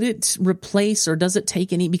 would it replace or does it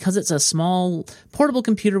take any? Because it's a small portable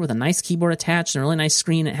computer with a nice keyboard attached and a really nice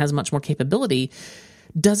screen, it has much more capability.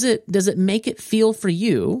 Does it make it feel for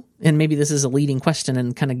you? And maybe this is a leading question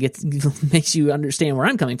and kind of makes you understand where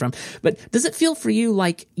I'm coming from. But does it feel for you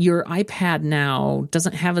like your iPad now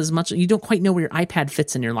doesn't have as much? You don't quite know where your iPad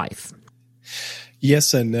fits in your life.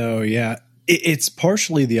 Yes and no. Yeah, it's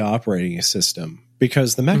partially the operating system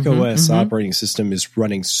because the Mac OS operating system is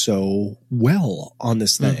running so well on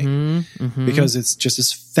this thing because it's just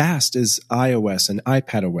as fast as iOS and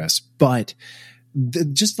iPadOS, but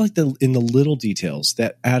just like in the little details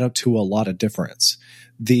that add up to a lot of difference.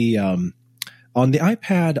 On the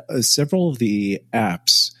iPad, several of the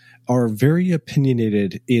apps are very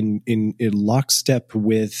opinionated in lockstep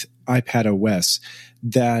with iPadOS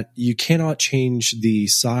that you cannot change the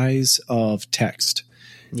size of text.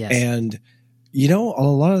 Yes. And a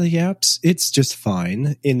lot of the apps, it's just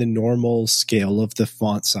fine in the normal scale of the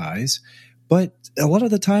font size, but a lot of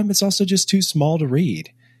the time it's also just too small to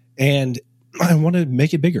read. And I want to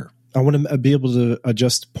make it bigger. I want to be able to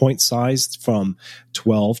adjust point size from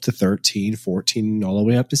 12 to 13, 14, all the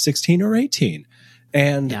way up to 16 or 18.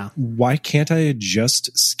 And why can't I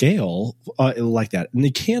adjust scale like that? And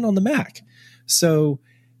you can on the Mac. So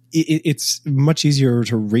it's much easier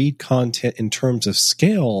to read content in terms of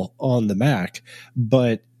scale on the Mac,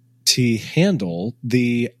 but to handle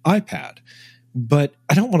the iPad. But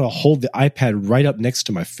I don't want to hold the iPad right up next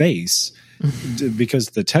to my face because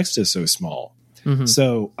the text is so small.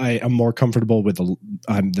 So I'm more comfortable with the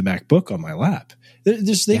MacBook on my lap.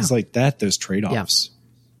 There's things like that, those trade-offs.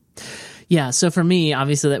 Yeah. So for me,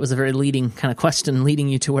 obviously that was a very leading kind of question, leading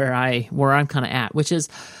you to where I'm kind of at, which is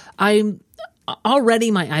already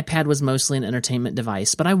my iPad was mostly an entertainment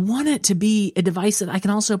device, but I want it to be a device that I can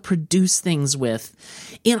also produce things with.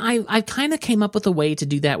 And I kind of came up with a way to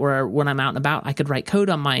do that where when I'm out and about, I could write code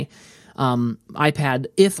on my iPad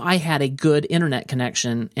if I had a good internet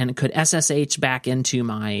connection and could SSH back into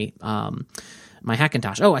my my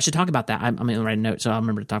Hackintosh. Oh, I should talk about that. I'm going to write a note so I'll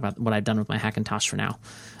remember to talk about what I've done with my Hackintosh for now.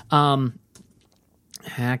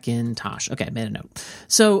 Hackintosh. Okay, I made a note.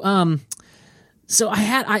 So I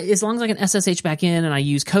as long as I can SSH back in and I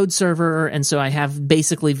use Code Server, and so I have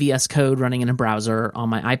basically VS Code running in a browser on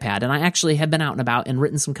my iPad, and I actually have been out and about and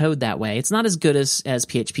written some code that way. It's not as good as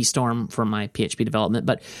PHP Storm for my PHP development,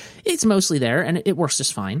 but it's mostly there and it works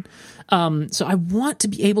just fine. So I want to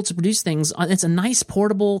be able to produce things. It's a nice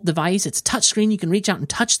portable device. It's touchscreen. You can reach out and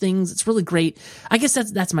touch things. It's really great. I guess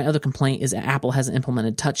that's my other complaint is that Apple hasn't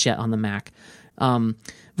implemented touch yet on the Mac.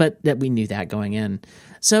 But that we knew that going in.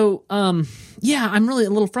 So, I'm really a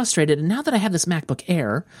little frustrated. And now that I have this MacBook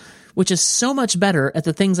Air, which is so much better at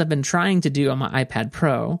the things I've been trying to do on my iPad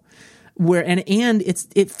Pro,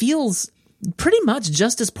 it feels pretty much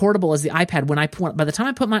just as portable as the iPad. By the time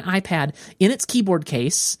I put my iPad in its keyboard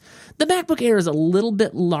case, the MacBook Air is a little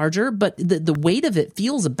bit larger, but the weight of it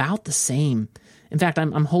feels about the same In fact,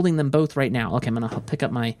 I'm holding them both right now. Okay, I'm going to pick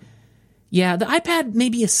up my... Yeah, the iPad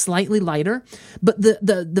maybe is slightly lighter, but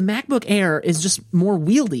the MacBook Air is just more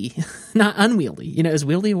wieldy, not unwieldy. Is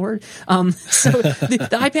wieldy a word? So the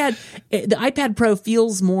iPad Pro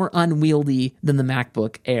feels more unwieldy than the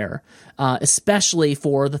MacBook Air, especially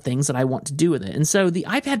for the things that I want to do with it. And so the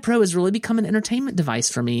iPad Pro has really become an entertainment device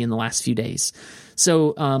for me in the last few days.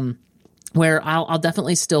 So, where I'll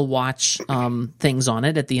definitely still watch things on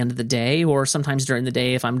it at the end of the day, or sometimes during the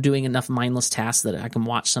day if I'm doing enough mindless tasks that I can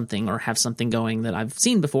watch something or have something going that I've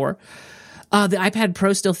seen before. The iPad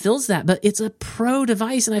Pro still fills that, but it's a pro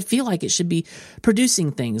device, and I feel like it should be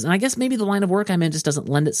producing things. And I guess maybe the line of work I'm in just doesn't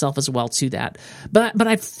lend itself as well to that. But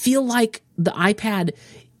I feel like the iPad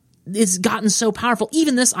it's gotten so powerful.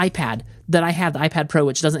 Even this iPad that I have, the iPad Pro,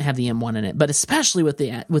 which doesn't have the M1 in it, but especially with the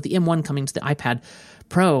M1 coming to the iPad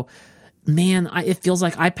Pro, man, it feels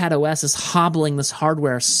like iPad OS is hobbling this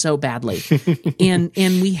hardware so badly. and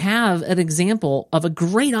we have an example of a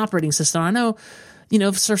great operating system. I know,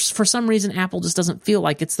 for some reason, Apple just doesn't feel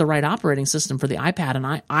like it's the right operating system for the iPad. And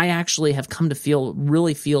I actually have come to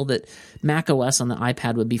really feel that Mac OS on the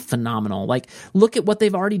iPad would be phenomenal. Like, look at what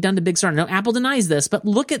they've already done to Big Sur. No, Apple denies this, but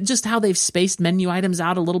look at just how they've spaced menu items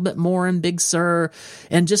out a little bit more in Big Sur,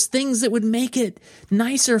 and just things that would make it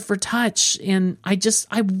nicer for touch. And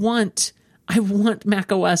I want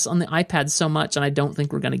Mac OS on the iPad so much, and I don't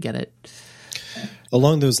think we're going to get it.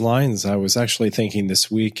 Along those lines, I was actually thinking this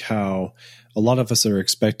week how a lot of us are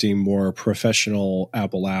expecting more professional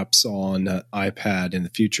Apple apps on iPad in the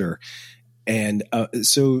future. And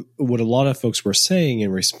so what a lot of folks were saying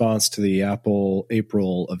in response to the Apple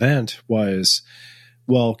April event was,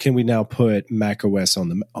 well, can we now put Mac OS on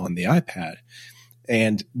the iPad?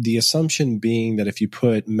 And the assumption being that if you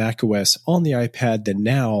put Mac OS on the iPad, then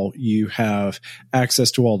now you have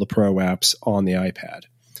access to all the Pro apps on the iPad.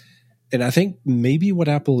 And I think maybe what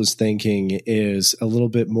Apple is thinking is a little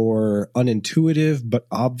bit more unintuitive, but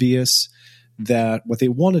obvious, that what they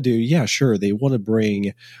want to do, yeah, sure, they want to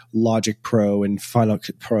bring Logic Pro and Final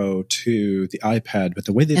Cut Pro to the iPad, but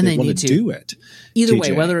the way that they want to do it. Either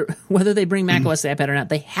way, whether they bring Mac OS to the iPad or not,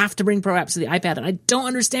 they have to bring Pro apps to the iPad, and I don't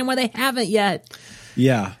understand why they haven't yet.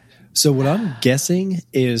 Yeah. So what I'm guessing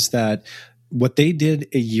is that what they did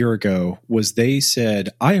a year ago was they said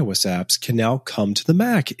iOS apps can now come to the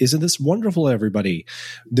Mac. Isn't this wonderful, everybody?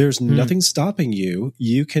 There's nothing stopping you.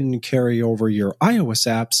 You can carry over your iOS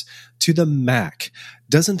apps to the Mac.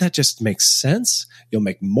 Doesn't that just make sense? You'll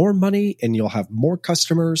make more money and you'll have more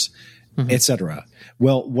customers, etc.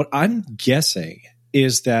 Well, what I'm guessing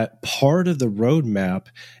is that part of the roadmap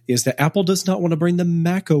is that Apple does not want to bring the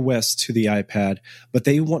Mac OS to the iPad, but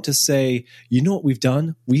they want to say, you know what we've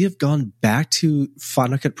done? We have gone back to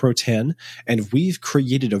Final Cut Pro 10, and we've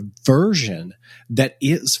created a version that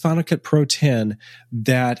is Final Cut Pro 10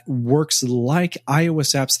 that works like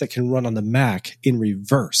iOS apps that can run on the Mac in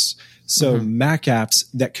reverse. So Mac apps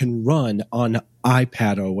that can run on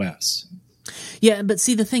iPad OS. Yeah, but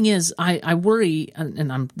see, the thing is, I worry,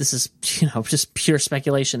 and this is just pure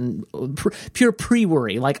speculation, pure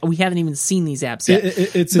pre-worry. Like, we haven't even seen these apps yet.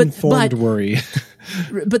 It's informed worry.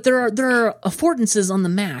 But there are affordances on the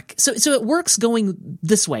Mac, so it works going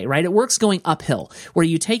this way, right? It works going uphill, where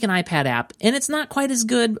you take an iPad app, and it's not quite as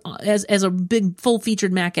good as a big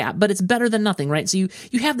full-featured Mac app, but it's better than nothing, right? So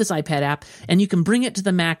you have this iPad app, and you can bring it to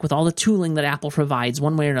the Mac with all the tooling that Apple provides,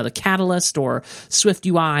 one way or another, Catalyst or Swift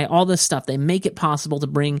UI, all this stuff. They make it possible to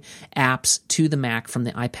bring apps to the Mac from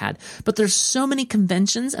the iPad. But there's so many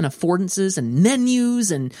conventions and affordances and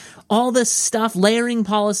menus and all this stuff, layering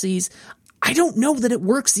policies. I don't know that it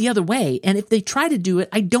works the other way. And if they try to do it,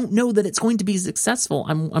 I don't know that it's going to be successful.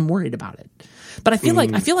 I'm worried about it. But I feel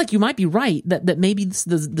like you might be right that maybe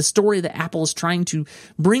the story that Apple is trying to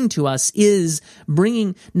bring to us is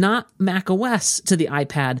bringing not Mac OS to the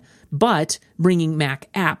iPad, but bringing Mac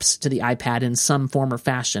apps to the iPad in some form or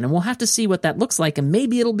fashion. And we'll have to see what that looks like, and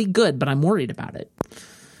maybe it'll be good, but I'm worried about it.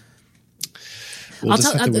 We'll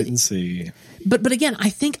just have to wait and see. But again, I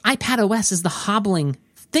think iPad OS is the hobbling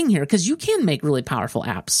thing here, because you can make really powerful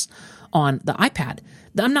apps on the iPad.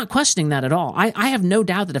 I'm not questioning that at all. I have no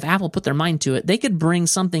doubt that if Apple put their mind to it, they could bring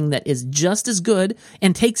something that is just as good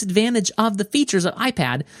and takes advantage of the features of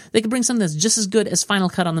iPad. They could bring something that's just as good as Final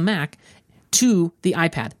Cut on the Mac to the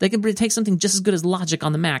iPad. They could take something just as good as Logic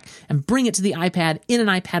on the Mac and bring it to the iPad in an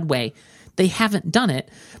iPad way. They haven't done it,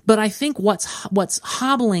 but I think what's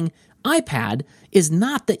hobbling iPad is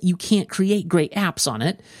not that you can't create great apps on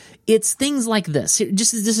it. It's things like this.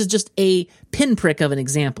 This is just a pinprick of an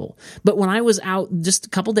example. But when I was out just a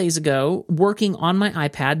couple days ago working on my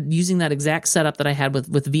iPad using that exact setup that I had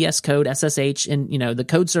with VS Code, SSH, and the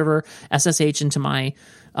code server SSH into my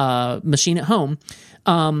machine at home,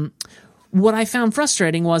 what I found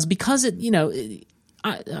frustrating was because we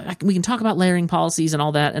can talk about layering policies and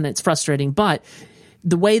all that, and it's frustrating, but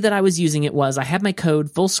the way that I was using it was I had my code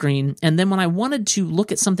full screen, and then when I wanted to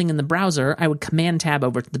look at something in the browser, I would Command Tab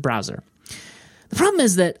over to the browser. The problem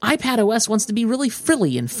is that iPadOS wants to be really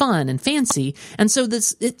frilly and fun and fancy, and so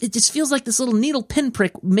it just feels like this little needle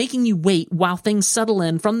pinprick making you wait while things settle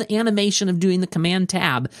in from the animation of doing the Command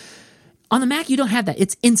Tab. On the Mac, you don't have that.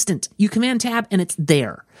 It's instant. You Command Tab and it's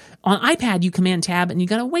there. On iPad, you Command Tab and you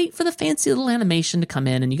got to wait for the fancy little animation to come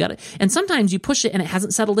in, and sometimes you push it and it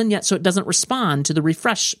hasn't settled in yet, so it doesn't respond to the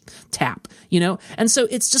refresh tap, And so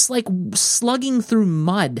it's just like slugging through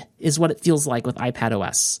mud is what it feels like with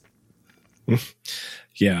iPadOS.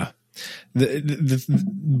 Yeah. The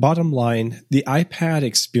bottom line, the iPad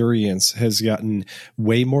experience has gotten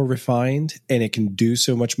way more refined, and it can do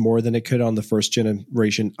so much more than it could on the first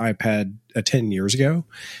generation iPad 10 years ago.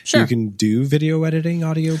 Sure. You can do video editing,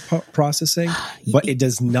 audio processing, but it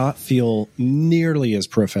does not feel nearly as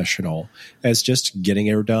professional as just getting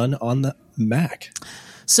it done on the Mac.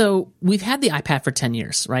 So we've had the iPad for 10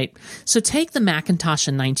 years, right? So take the Macintosh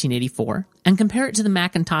in 1984 and compare it to the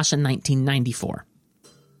Macintosh in 1994.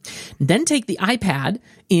 Then take the iPad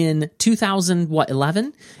in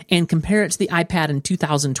 2011 and compare it to the iPad in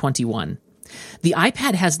 2021. The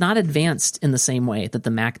iPad has not advanced in the same way that the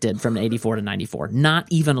Mac did from 84 to 94, not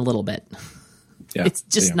even a little bit. Yeah, it's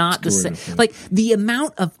just not the same. Like the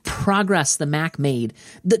amount of progress the Mac made,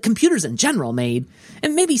 the computers in general made,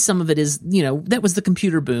 and maybe some of it is, that was the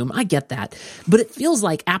computer boom. I get that. But it feels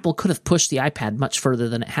like Apple could have pushed the iPad much further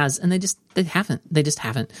than it has, and they haven't. They just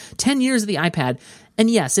haven't. 10 years of the iPad, and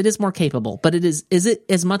yes, it is more capable, but is it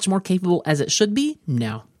as much more capable as it should be?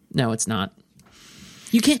 No, it's not.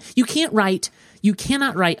 You cannot write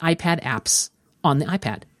iPad apps on the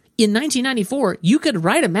iPad. In 1994, you could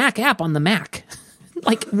write a Mac app on the Mac.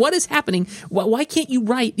 Like, what is happening? Why can't you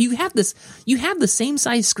write? You have the same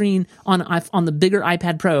size screen on the bigger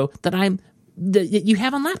iPad Pro that you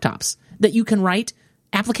have on laptops, that you can write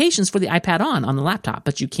applications for the iPad on the laptop,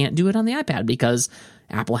 but you can't do it on the iPad because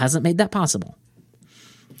Apple hasn't made that possible.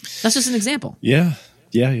 That's just an example. Yeah.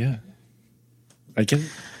 I get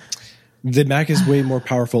it. The Mac is way more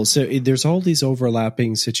powerful. So there's all these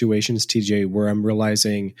overlapping situations, TJ, where I'm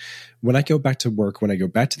realizing when I go back to work, when I go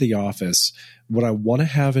back to the office, what I want to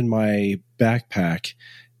have in my backpack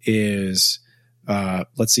is,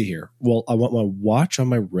 let's see here. Well, I want my watch on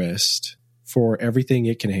my wrist for everything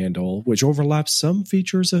it can handle, which overlaps some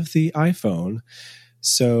features of the iPhone.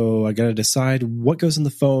 So I got to decide what goes on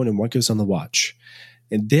the phone and what goes on the watch.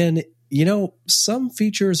 And then some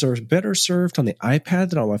features are better served on the iPad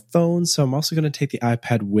than on my phone, so I'm also going to take the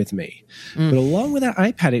iPad with me. But along with that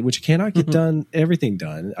iPad, which cannot get everything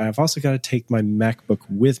done, I've also got to take my MacBook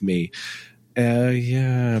with me. But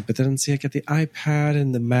then I got the iPad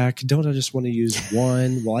and the Mac. Don't I just want to use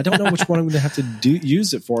one? Well, I don't know which one I'm going to have to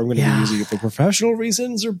use it for. I'm going to be using it for professional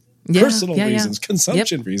reasons or personal reasons,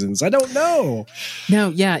 consumption reasons. I don't know. No,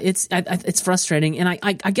 yeah, it's frustrating. And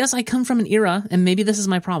I guess I come from an era, and maybe this is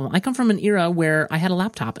my problem. I come from an era where I had a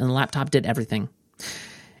laptop, and the laptop did everything.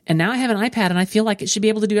 And now I have an iPad, and I feel like it should be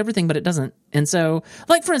able to do everything, but it doesn't. And so,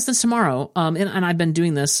 like, for instance, tomorrow, and I've been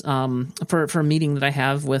doing this for a meeting that I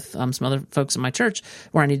have with some other folks in my church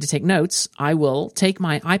where I need to take notes. I will take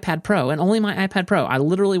my iPad Pro, and only my iPad Pro. I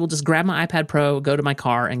literally will just grab my iPad Pro, go to my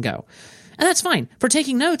car, and go. And that's fine. For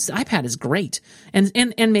taking notes, the iPad is great. And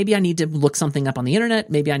maybe I need to look something up on the internet.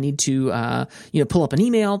 Maybe I need to pull up an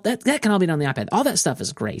email. That can all be done on the iPad. All that stuff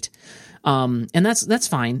is great. And that's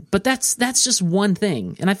fine. But that's just one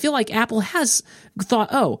thing. And I feel like Apple has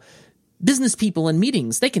thought, business people in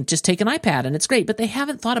meetings, they can just take an iPad and it's great. But they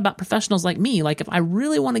haven't thought about professionals like me. Like, if I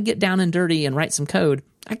really want to get down and dirty and write some code,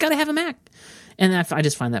 I got to have a Mac. And I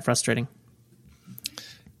just find that frustrating.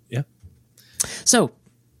 Yeah. So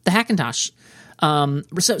the Hackintosh.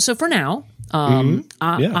 So for now,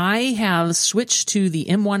 I have switched to the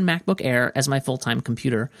M1 MacBook Air as my full-time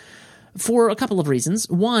computer for a couple of reasons.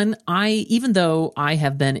 One, even though I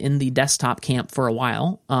have been in the desktop camp for a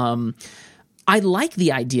while, I like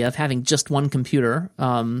the idea of having just one computer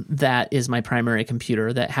that is my primary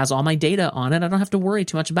computer that has all my data on it. I don't have to worry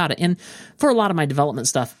too much about it. And for a lot of my development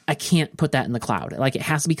stuff, I can't put that in the cloud. Like, it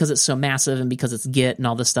has, because it's so massive and because it's Git and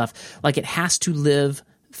all this stuff, like, it has to live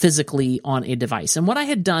physically on a device. And what I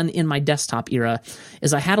had done in my desktop era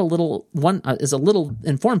is I had a little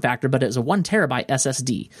in form factor, but it was a 1 terabyte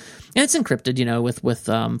SSD, and it's encrypted, with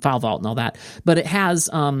File Vault and all that. But it has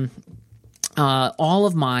all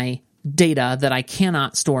of my data that I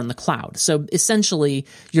cannot store in the cloud. So essentially,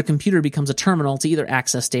 your computer becomes a terminal to either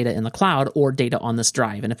access data in the cloud or data on this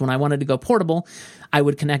drive. And when I wanted to go portable, I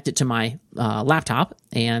would connect it to my laptop,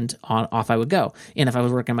 and off I would go. And if I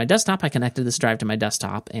was working on my desktop, I connected this drive to my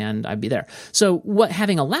desktop, and I'd be there. So what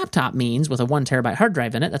having a laptop means with a 1 terabyte hard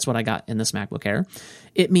drive in it, that's what I got in this MacBook Air,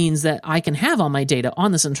 it means that I can have all my data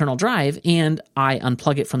on this internal drive, and I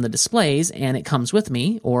unplug it from the displays, and it comes with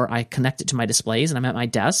me, or I connect it to my displays, and I'm at my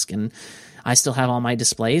desk, and I still have all my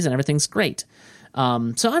displays, and everything's great.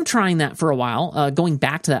 So I'm trying that for a while, going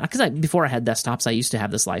back to that, because before I had desktops, I used to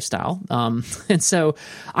have this lifestyle. And so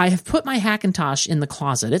I have put my Hackintosh in the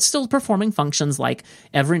closet. It's still performing functions like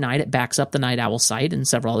every night it backs up the Night Owl site and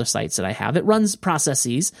several other sites that I have. It runs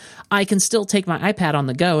processes. I can still take my iPad on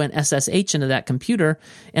the go and SSH into that computer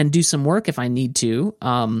and do some work if I need to.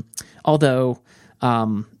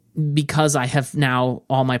 Because I have now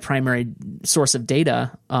all my primary source of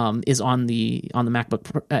data is on the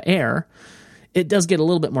MacBook Air, it does get a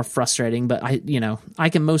little bit more frustrating, but I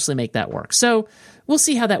can mostly make that work. So we'll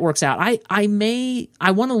see how that works out. I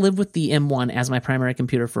want to live with the M1 as my primary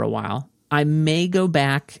computer for a while. I may go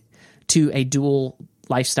back to a dual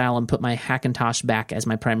lifestyle and put my Hackintosh back as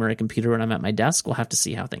my primary computer when I'm at my desk. We'll have to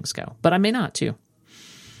see how things go, but I may not too.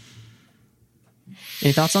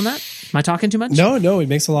 Any thoughts on that? Am I talking too much? No, it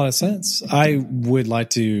makes a lot of sense. I would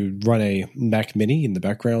like to run a Mac Mini in the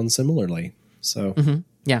background similarly. So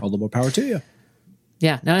yeah, all the more power to you.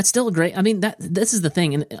 Yeah, no, it's still great. I mean, this is the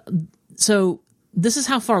thing. And so this is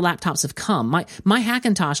how far laptops have come. My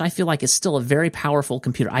Hackintosh, I feel like, is still a very powerful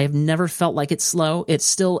computer. I have never felt like it's slow. It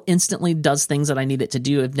still instantly does things that I need it to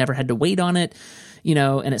do. I've never had to wait on it,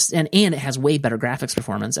 and it has way better graphics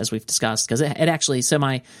performance, as we've discussed, because it actually, so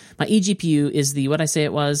my eGPU is the, what I say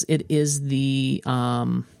it was, it is the,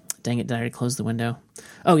 dang it, did I already close the window?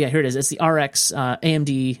 Oh yeah, here it is. It's the RX,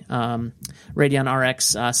 AMD Radeon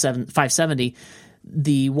RX 570.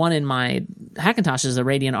 The one in my Hackintosh is a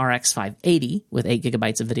Radeon RX 580 with 8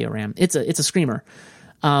 gigabytes of video RAM. It's a screamer.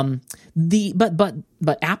 But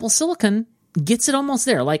Apple Silicon gets it almost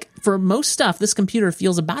there. Like, for most stuff, this computer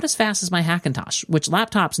feels about as fast as my Hackintosh, which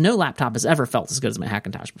no laptop has ever felt as good as my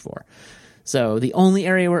Hackintosh before. So the only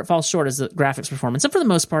area where it falls short is the graphics performance. And for the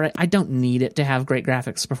most part, I don't need it to have great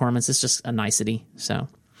graphics performance. It's just a nicety. So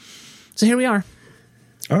here we are.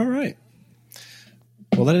 All right.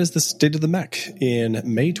 Well, that is the state of the Mac in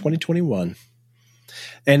May 2021.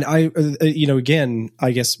 And again,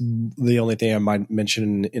 I guess the only thing I might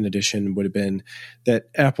mention in addition would have been that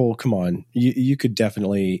Apple, come on, you could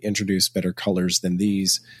definitely introduce better colors than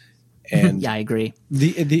these. And yeah, I agree.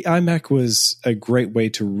 The iMac was a great way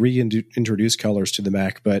to reintroduce colors to the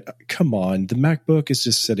Mac, but come on, the MacBook is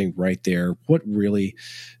just sitting right there.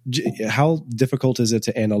 How difficult is it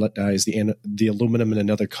to analyze the aluminum in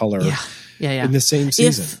another color in the same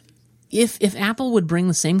season? If Apple would bring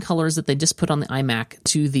the same colors that they just put on the iMac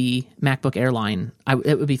to the MacBook Air line,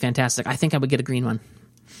 it would be fantastic. I think I would get a green one,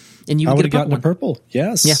 and you would get a purple.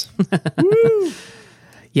 Yes. Yeah. Woo!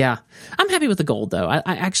 Yeah. I'm happy with the gold, though. I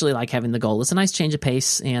actually like having the gold. It's a nice change of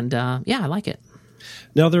pace, and I like it.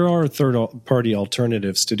 Now, there are third-party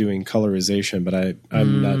alternatives to doing colorization, but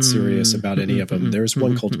I'm not serious about any of them. There's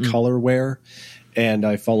one called Colorware, and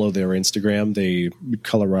I follow their Instagram. They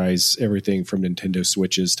colorize everything from Nintendo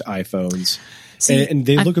Switches to iPhones. And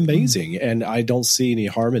they look amazing, and I don't see any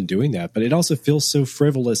harm in doing that. But it also feels so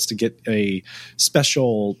frivolous to get a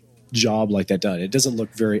special job like that done. It doesn't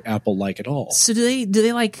look very Apple-like at all. So do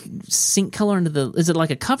they like sync color into is it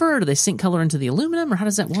like a cover, or do they sync color into the aluminum, or how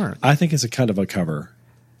does that work? I think it's a kind of a cover.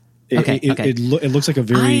 It looks like a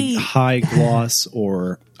very high gloss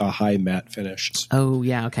or a high matte finish. Oh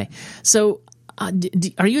yeah, okay. So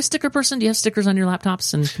are you a sticker person? Do you have stickers on your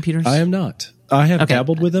laptops and computers? I am not. I have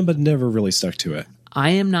dabbled with them, but never really stuck to it.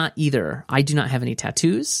 I am not either. I do not have any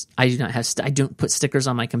tattoos. I don't put stickers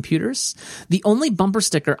on my computers. The only bumper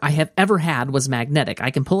sticker I have ever had was magnetic. I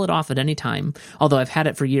can pull it off at any time. Although I've had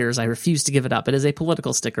it for years, I refuse to give it up. It is a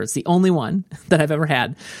political sticker. It's the only one that I've ever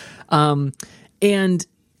had. And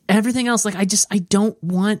everything else, like I don't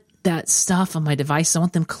want that stuff on my device. I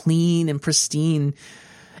want them clean and pristine.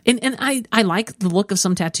 And I like the look of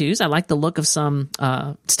some tattoos. I like the look of some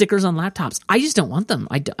stickers on laptops. I just don't want them.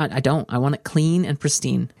 I don't. I want it clean and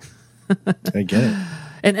pristine. I get it.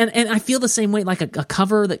 And I feel the same way, like a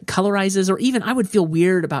cover that colorizes, or even I would feel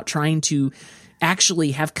weird about trying to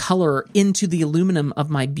actually have color into the aluminum of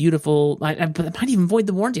my beautiful, I might even void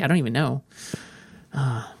the warranty. I don't even know.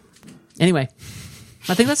 Anyway,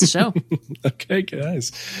 I think that's the show. Okay,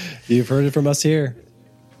 guys. You've heard it from us here.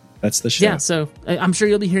 That's the show. Yeah, so I'm sure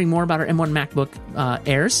you'll be hearing more about our M1 MacBook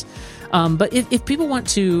Airs. But if people want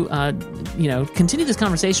to, continue this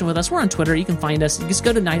conversation with us, we're on Twitter. You can find us. You just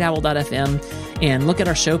go to nightowl.fm and look at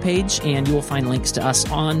our show page, and you will find links to us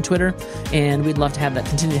on Twitter. And we'd love to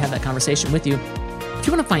continue to have that conversation with you. If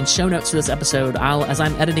you want to find show notes for this episode, as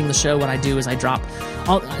I'm editing the show, what I do is I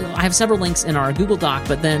have several links in our Google Doc,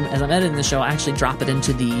 but then as I'm editing the show, I actually drop it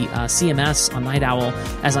into the CMS on Night Owl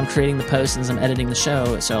as I'm creating the post and as I'm editing the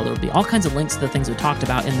show. So there will be all kinds of links to the things we talked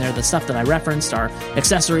about in there, the stuff that I referenced, our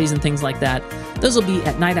accessories and things like that. Those will be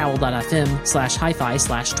at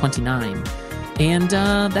nightowl.fm/hi-fi/29. And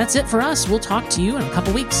that's it for us. We'll talk to you in a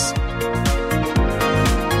couple weeks.